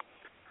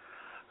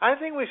 I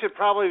think we should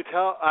probably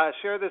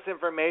share this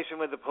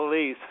information with the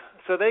police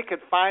so they could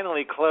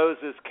finally close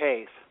this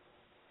case.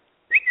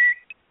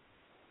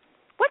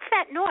 What's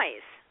that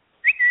noise?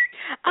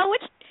 Oh,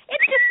 it's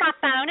just my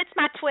phone. It's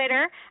my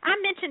Twitter. I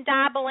mentioned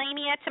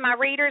diabulimia to my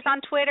readers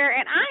on Twitter,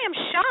 and I am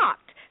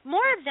shocked.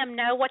 More of them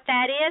know what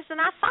that is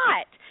than I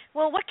thought.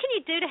 Well, what can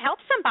you do to help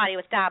somebody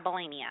with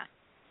diabulimia?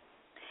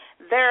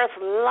 There's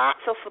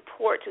lots of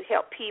support to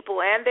help people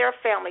and their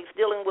families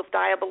dealing with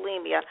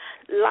diabulimia,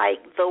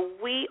 like the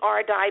We Are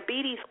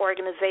Diabetes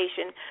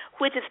organization,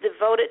 which is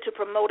devoted to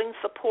promoting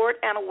support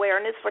and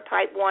awareness for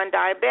type 1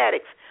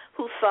 diabetics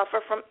who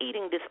suffer from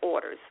eating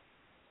disorders.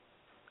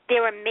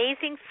 Their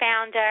amazing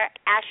founder,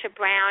 Asha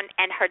Brown,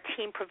 and her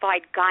team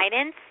provide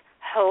guidance,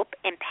 hope,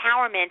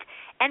 empowerment,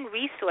 and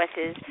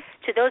resources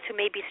to those who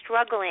may be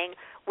struggling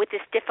with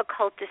this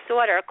difficult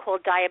disorder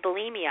called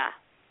diabulimia.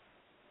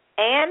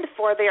 And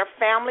for their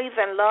families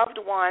and loved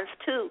ones,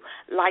 too,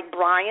 like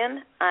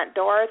Brian, Aunt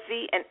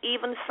Dorothy, and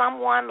even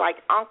someone like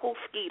Uncle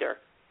Skeeter.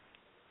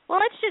 Well,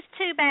 it's just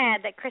too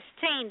bad that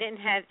Christine didn't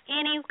have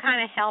any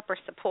kind of help or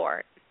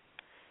support.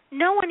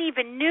 No one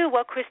even knew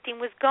what Christine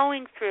was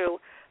going through.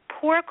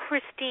 Poor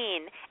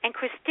Christine. And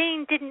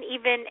Christine didn't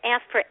even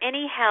ask for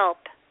any help.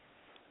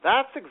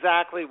 That's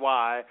exactly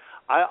why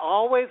I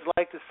always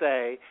like to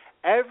say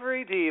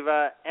every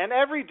diva and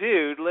every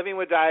dude living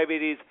with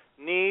diabetes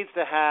needs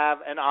to have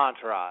an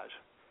entourage.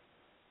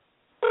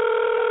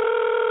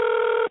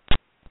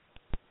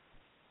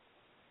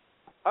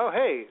 Oh,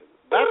 hey,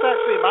 that's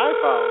actually my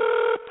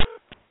phone.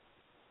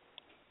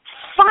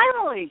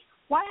 Finally!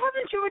 Why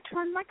haven't you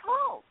returned my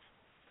calls?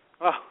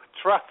 Oh,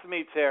 trust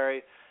me, Terri,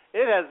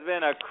 it has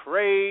been a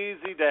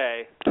crazy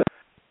day.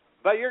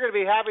 But you're going to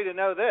be happy to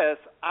know this.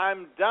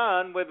 I'm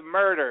done with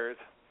murders.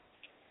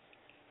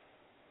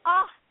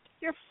 Ah,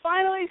 you're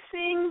finally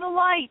seeing the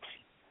light.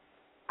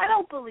 I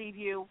don't believe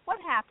you. What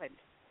happened?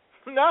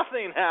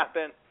 Nothing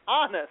happened.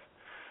 Honest.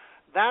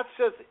 That's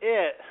just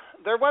it.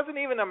 There wasn't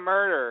even a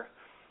murder.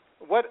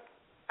 What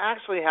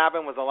actually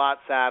happened was a lot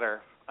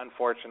sadder,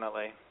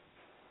 unfortunately.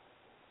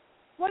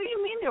 What do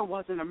you mean there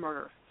wasn't a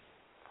murder?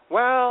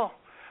 Well,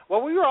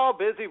 we were all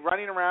busy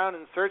running around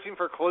and searching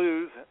for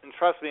clues, and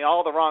trust me,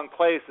 all the wrong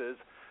places.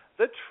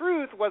 The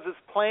truth was as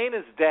plain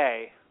as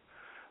day.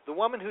 The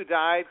woman who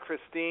died,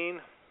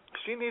 Christine,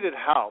 she needed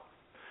help.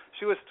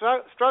 She was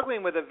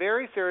struggling with a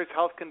very serious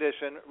health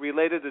condition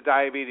related to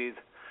diabetes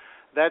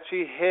that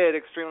she hid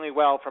extremely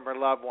well from her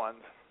loved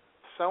ones.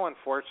 So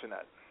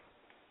unfortunate.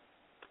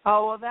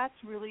 Oh, well, that's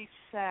really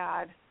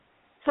sad.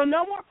 So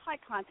no more pie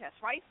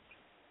contests, right?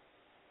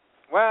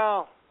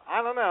 Well,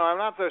 I don't know. I'm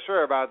not so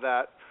sure about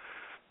that.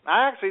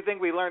 I actually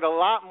think we learned a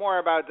lot more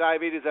about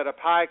diabetes at a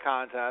pie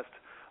contest,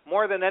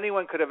 more than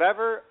anyone could have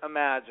ever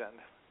imagined.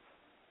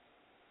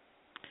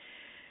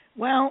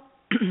 Well,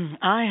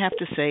 I have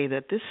to say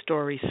that this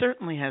story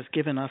certainly has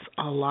given us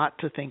a lot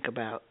to think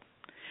about.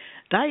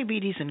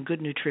 Diabetes and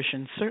good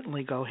nutrition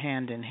certainly go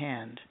hand in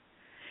hand.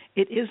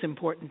 It is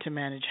important to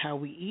manage how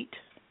we eat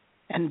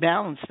and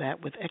balance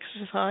that with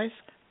exercise,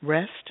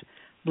 rest,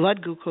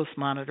 blood glucose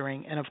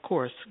monitoring, and, of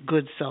course,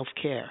 good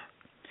self-care.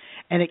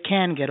 And it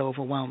can get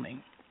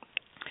overwhelming.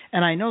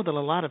 And I know that a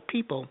lot of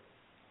people,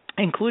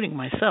 including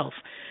myself,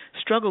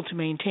 struggle to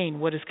maintain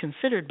what is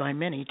considered by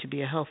many to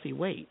be a healthy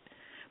weight.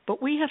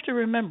 But we have to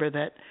remember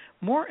that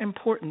more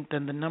important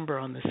than the number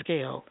on the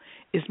scale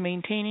is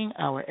maintaining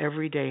our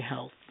everyday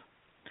health.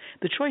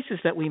 The choices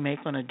that we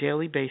make on a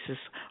daily basis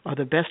are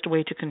the best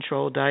way to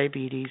control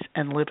diabetes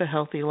and live a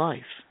healthy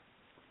life.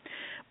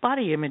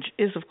 Body image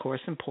is, of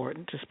course,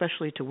 important,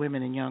 especially to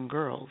women and young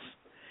girls.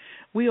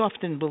 We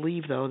often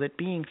believe, though, that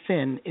being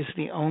thin is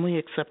the only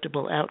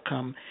acceptable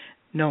outcome,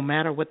 no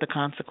matter what the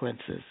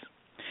consequences.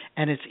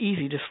 And it's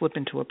easy to slip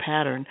into a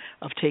pattern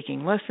of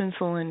taking less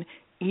insulin,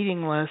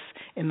 eating less,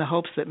 in the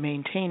hopes that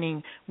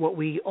maintaining what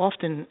we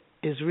often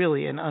is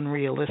really an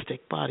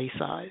unrealistic body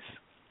size.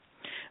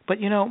 But,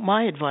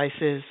 my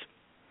advice is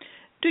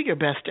do your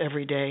best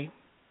every day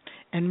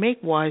and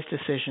make wise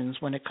decisions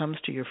when it comes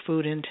to your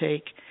food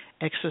intake,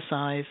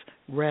 exercise,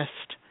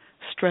 rest,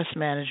 stress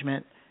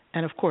management,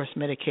 and, of course,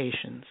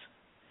 medications.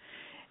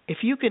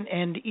 If you can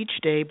end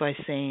each day by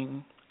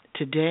saying,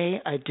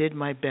 "Today I did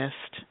my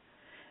best,"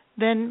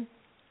 then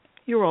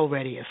you're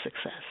already a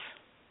success.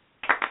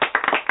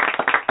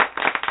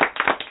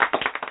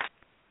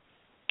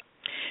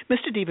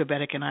 Mr.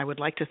 Divabetic and I would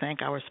like to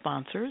thank our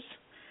sponsors,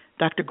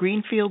 Dr.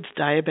 Greenfield's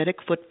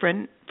Diabetic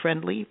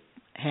Foot-Friendly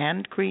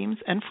Hand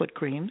Creams and Foot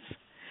Creams,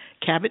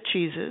 Cabot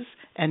Cheeses,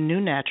 and New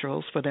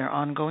Naturals for their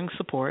ongoing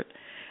support,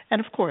 and,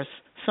 of course,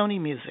 SONY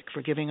Music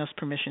for giving us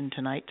permission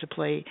tonight to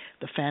play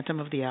the Phantom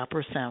of the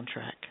Opera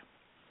soundtrack.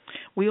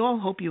 We all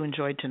hope you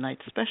enjoyed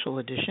tonight's special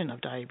edition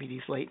of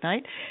Diabetes Late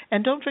Night,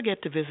 and don't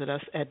forget to visit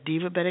us at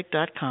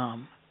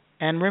Divabetic.com.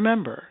 And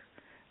remember,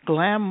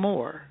 glam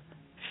more,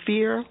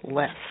 fear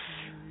less.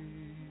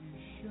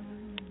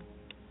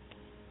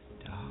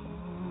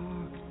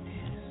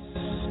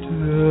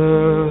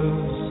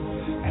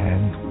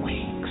 And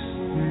wakes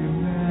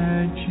imagination.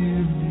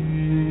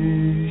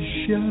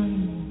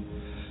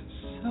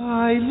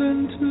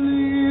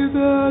 Silently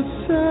the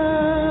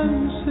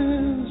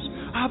senses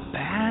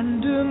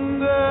abandon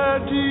their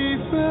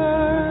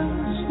defenses.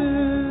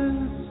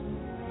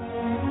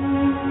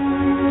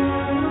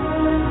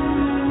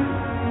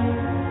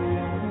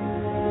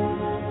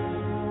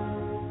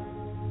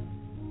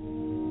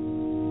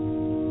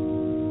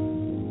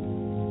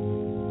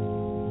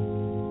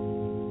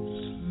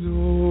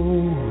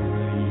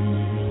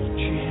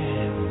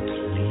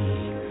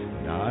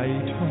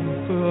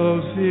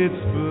 Its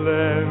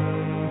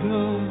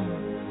splendor,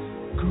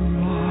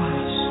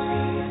 grasp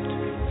it,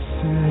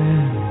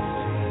 sense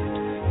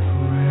it,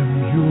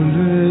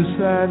 tremulous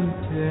and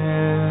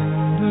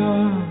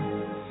tender.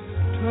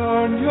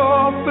 Turn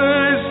your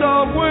face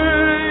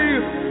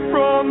away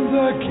from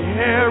the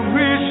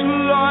garish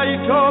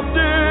light of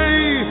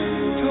day.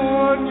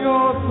 Turn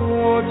your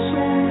thoughts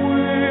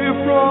away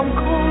from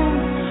cold,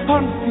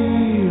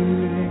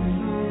 unfeeling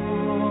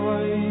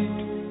light,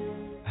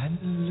 and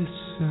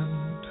listen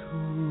to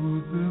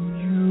the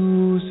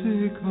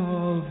music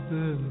of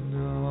the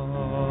night.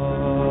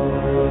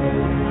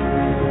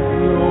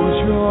 Close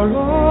your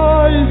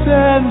eyes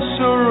and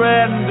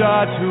surrender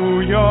to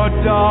your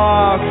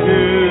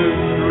darkest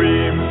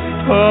dreams.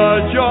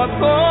 Purge your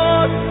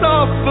thoughts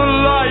of the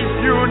life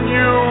you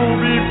knew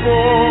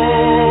before.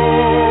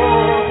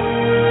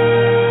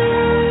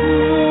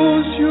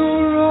 Close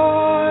your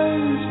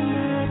eyes,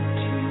 let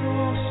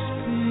your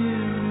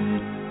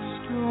spirit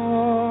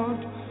start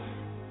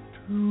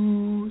to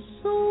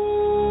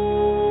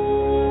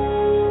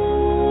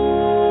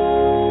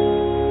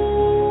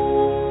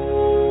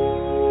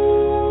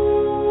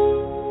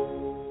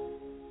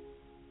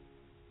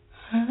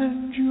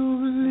and you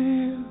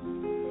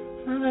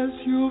live as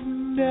you've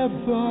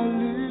never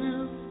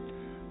lived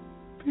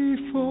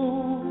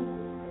before.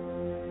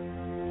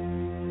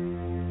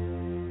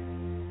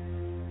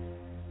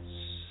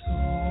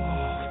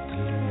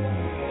 Softly,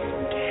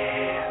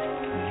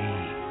 deftly,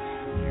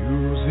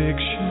 music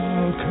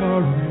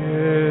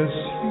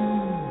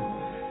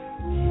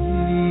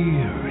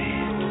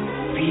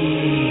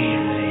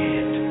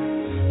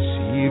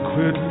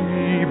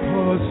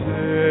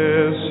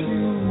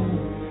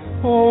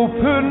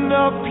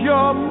up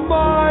your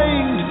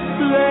mind,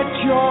 let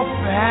your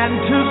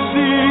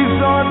fantasies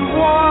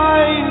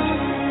unwind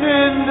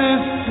in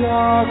this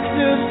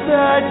darkness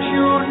that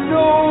you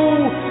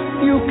know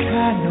you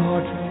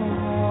cannot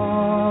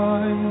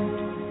find.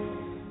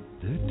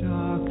 The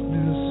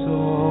darkness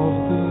of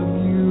the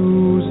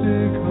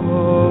music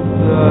of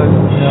the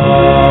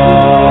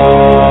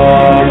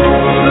night.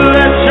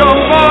 Let your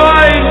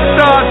mind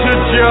start a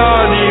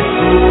journey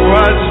through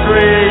a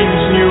strange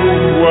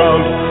new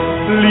world.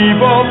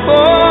 Leave all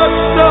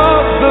thoughts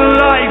of the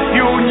life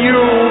you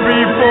knew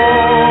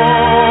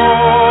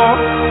before.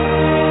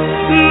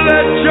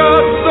 Let your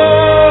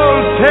soul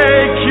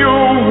take you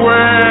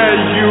where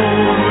you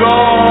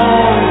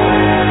long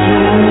to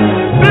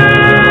be.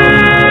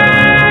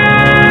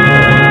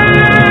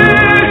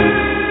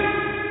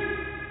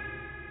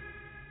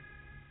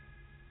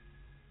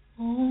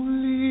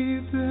 Only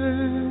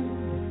then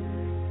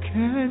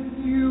can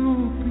you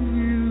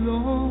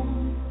belong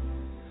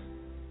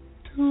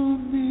to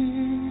me.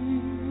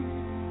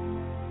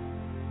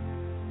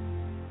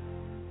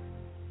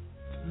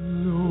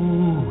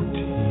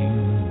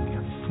 Floating,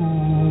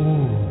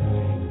 falling,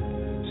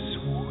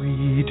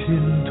 sweet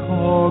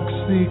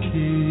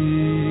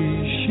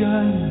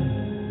intoxication.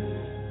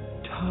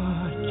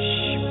 Touch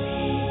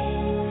me,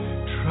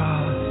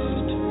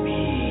 trust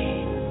me,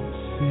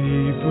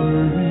 savor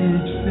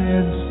each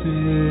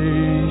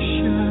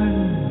sensation.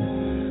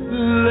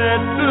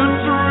 Let the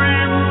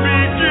dream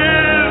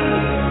begin.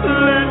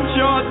 Let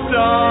your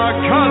dark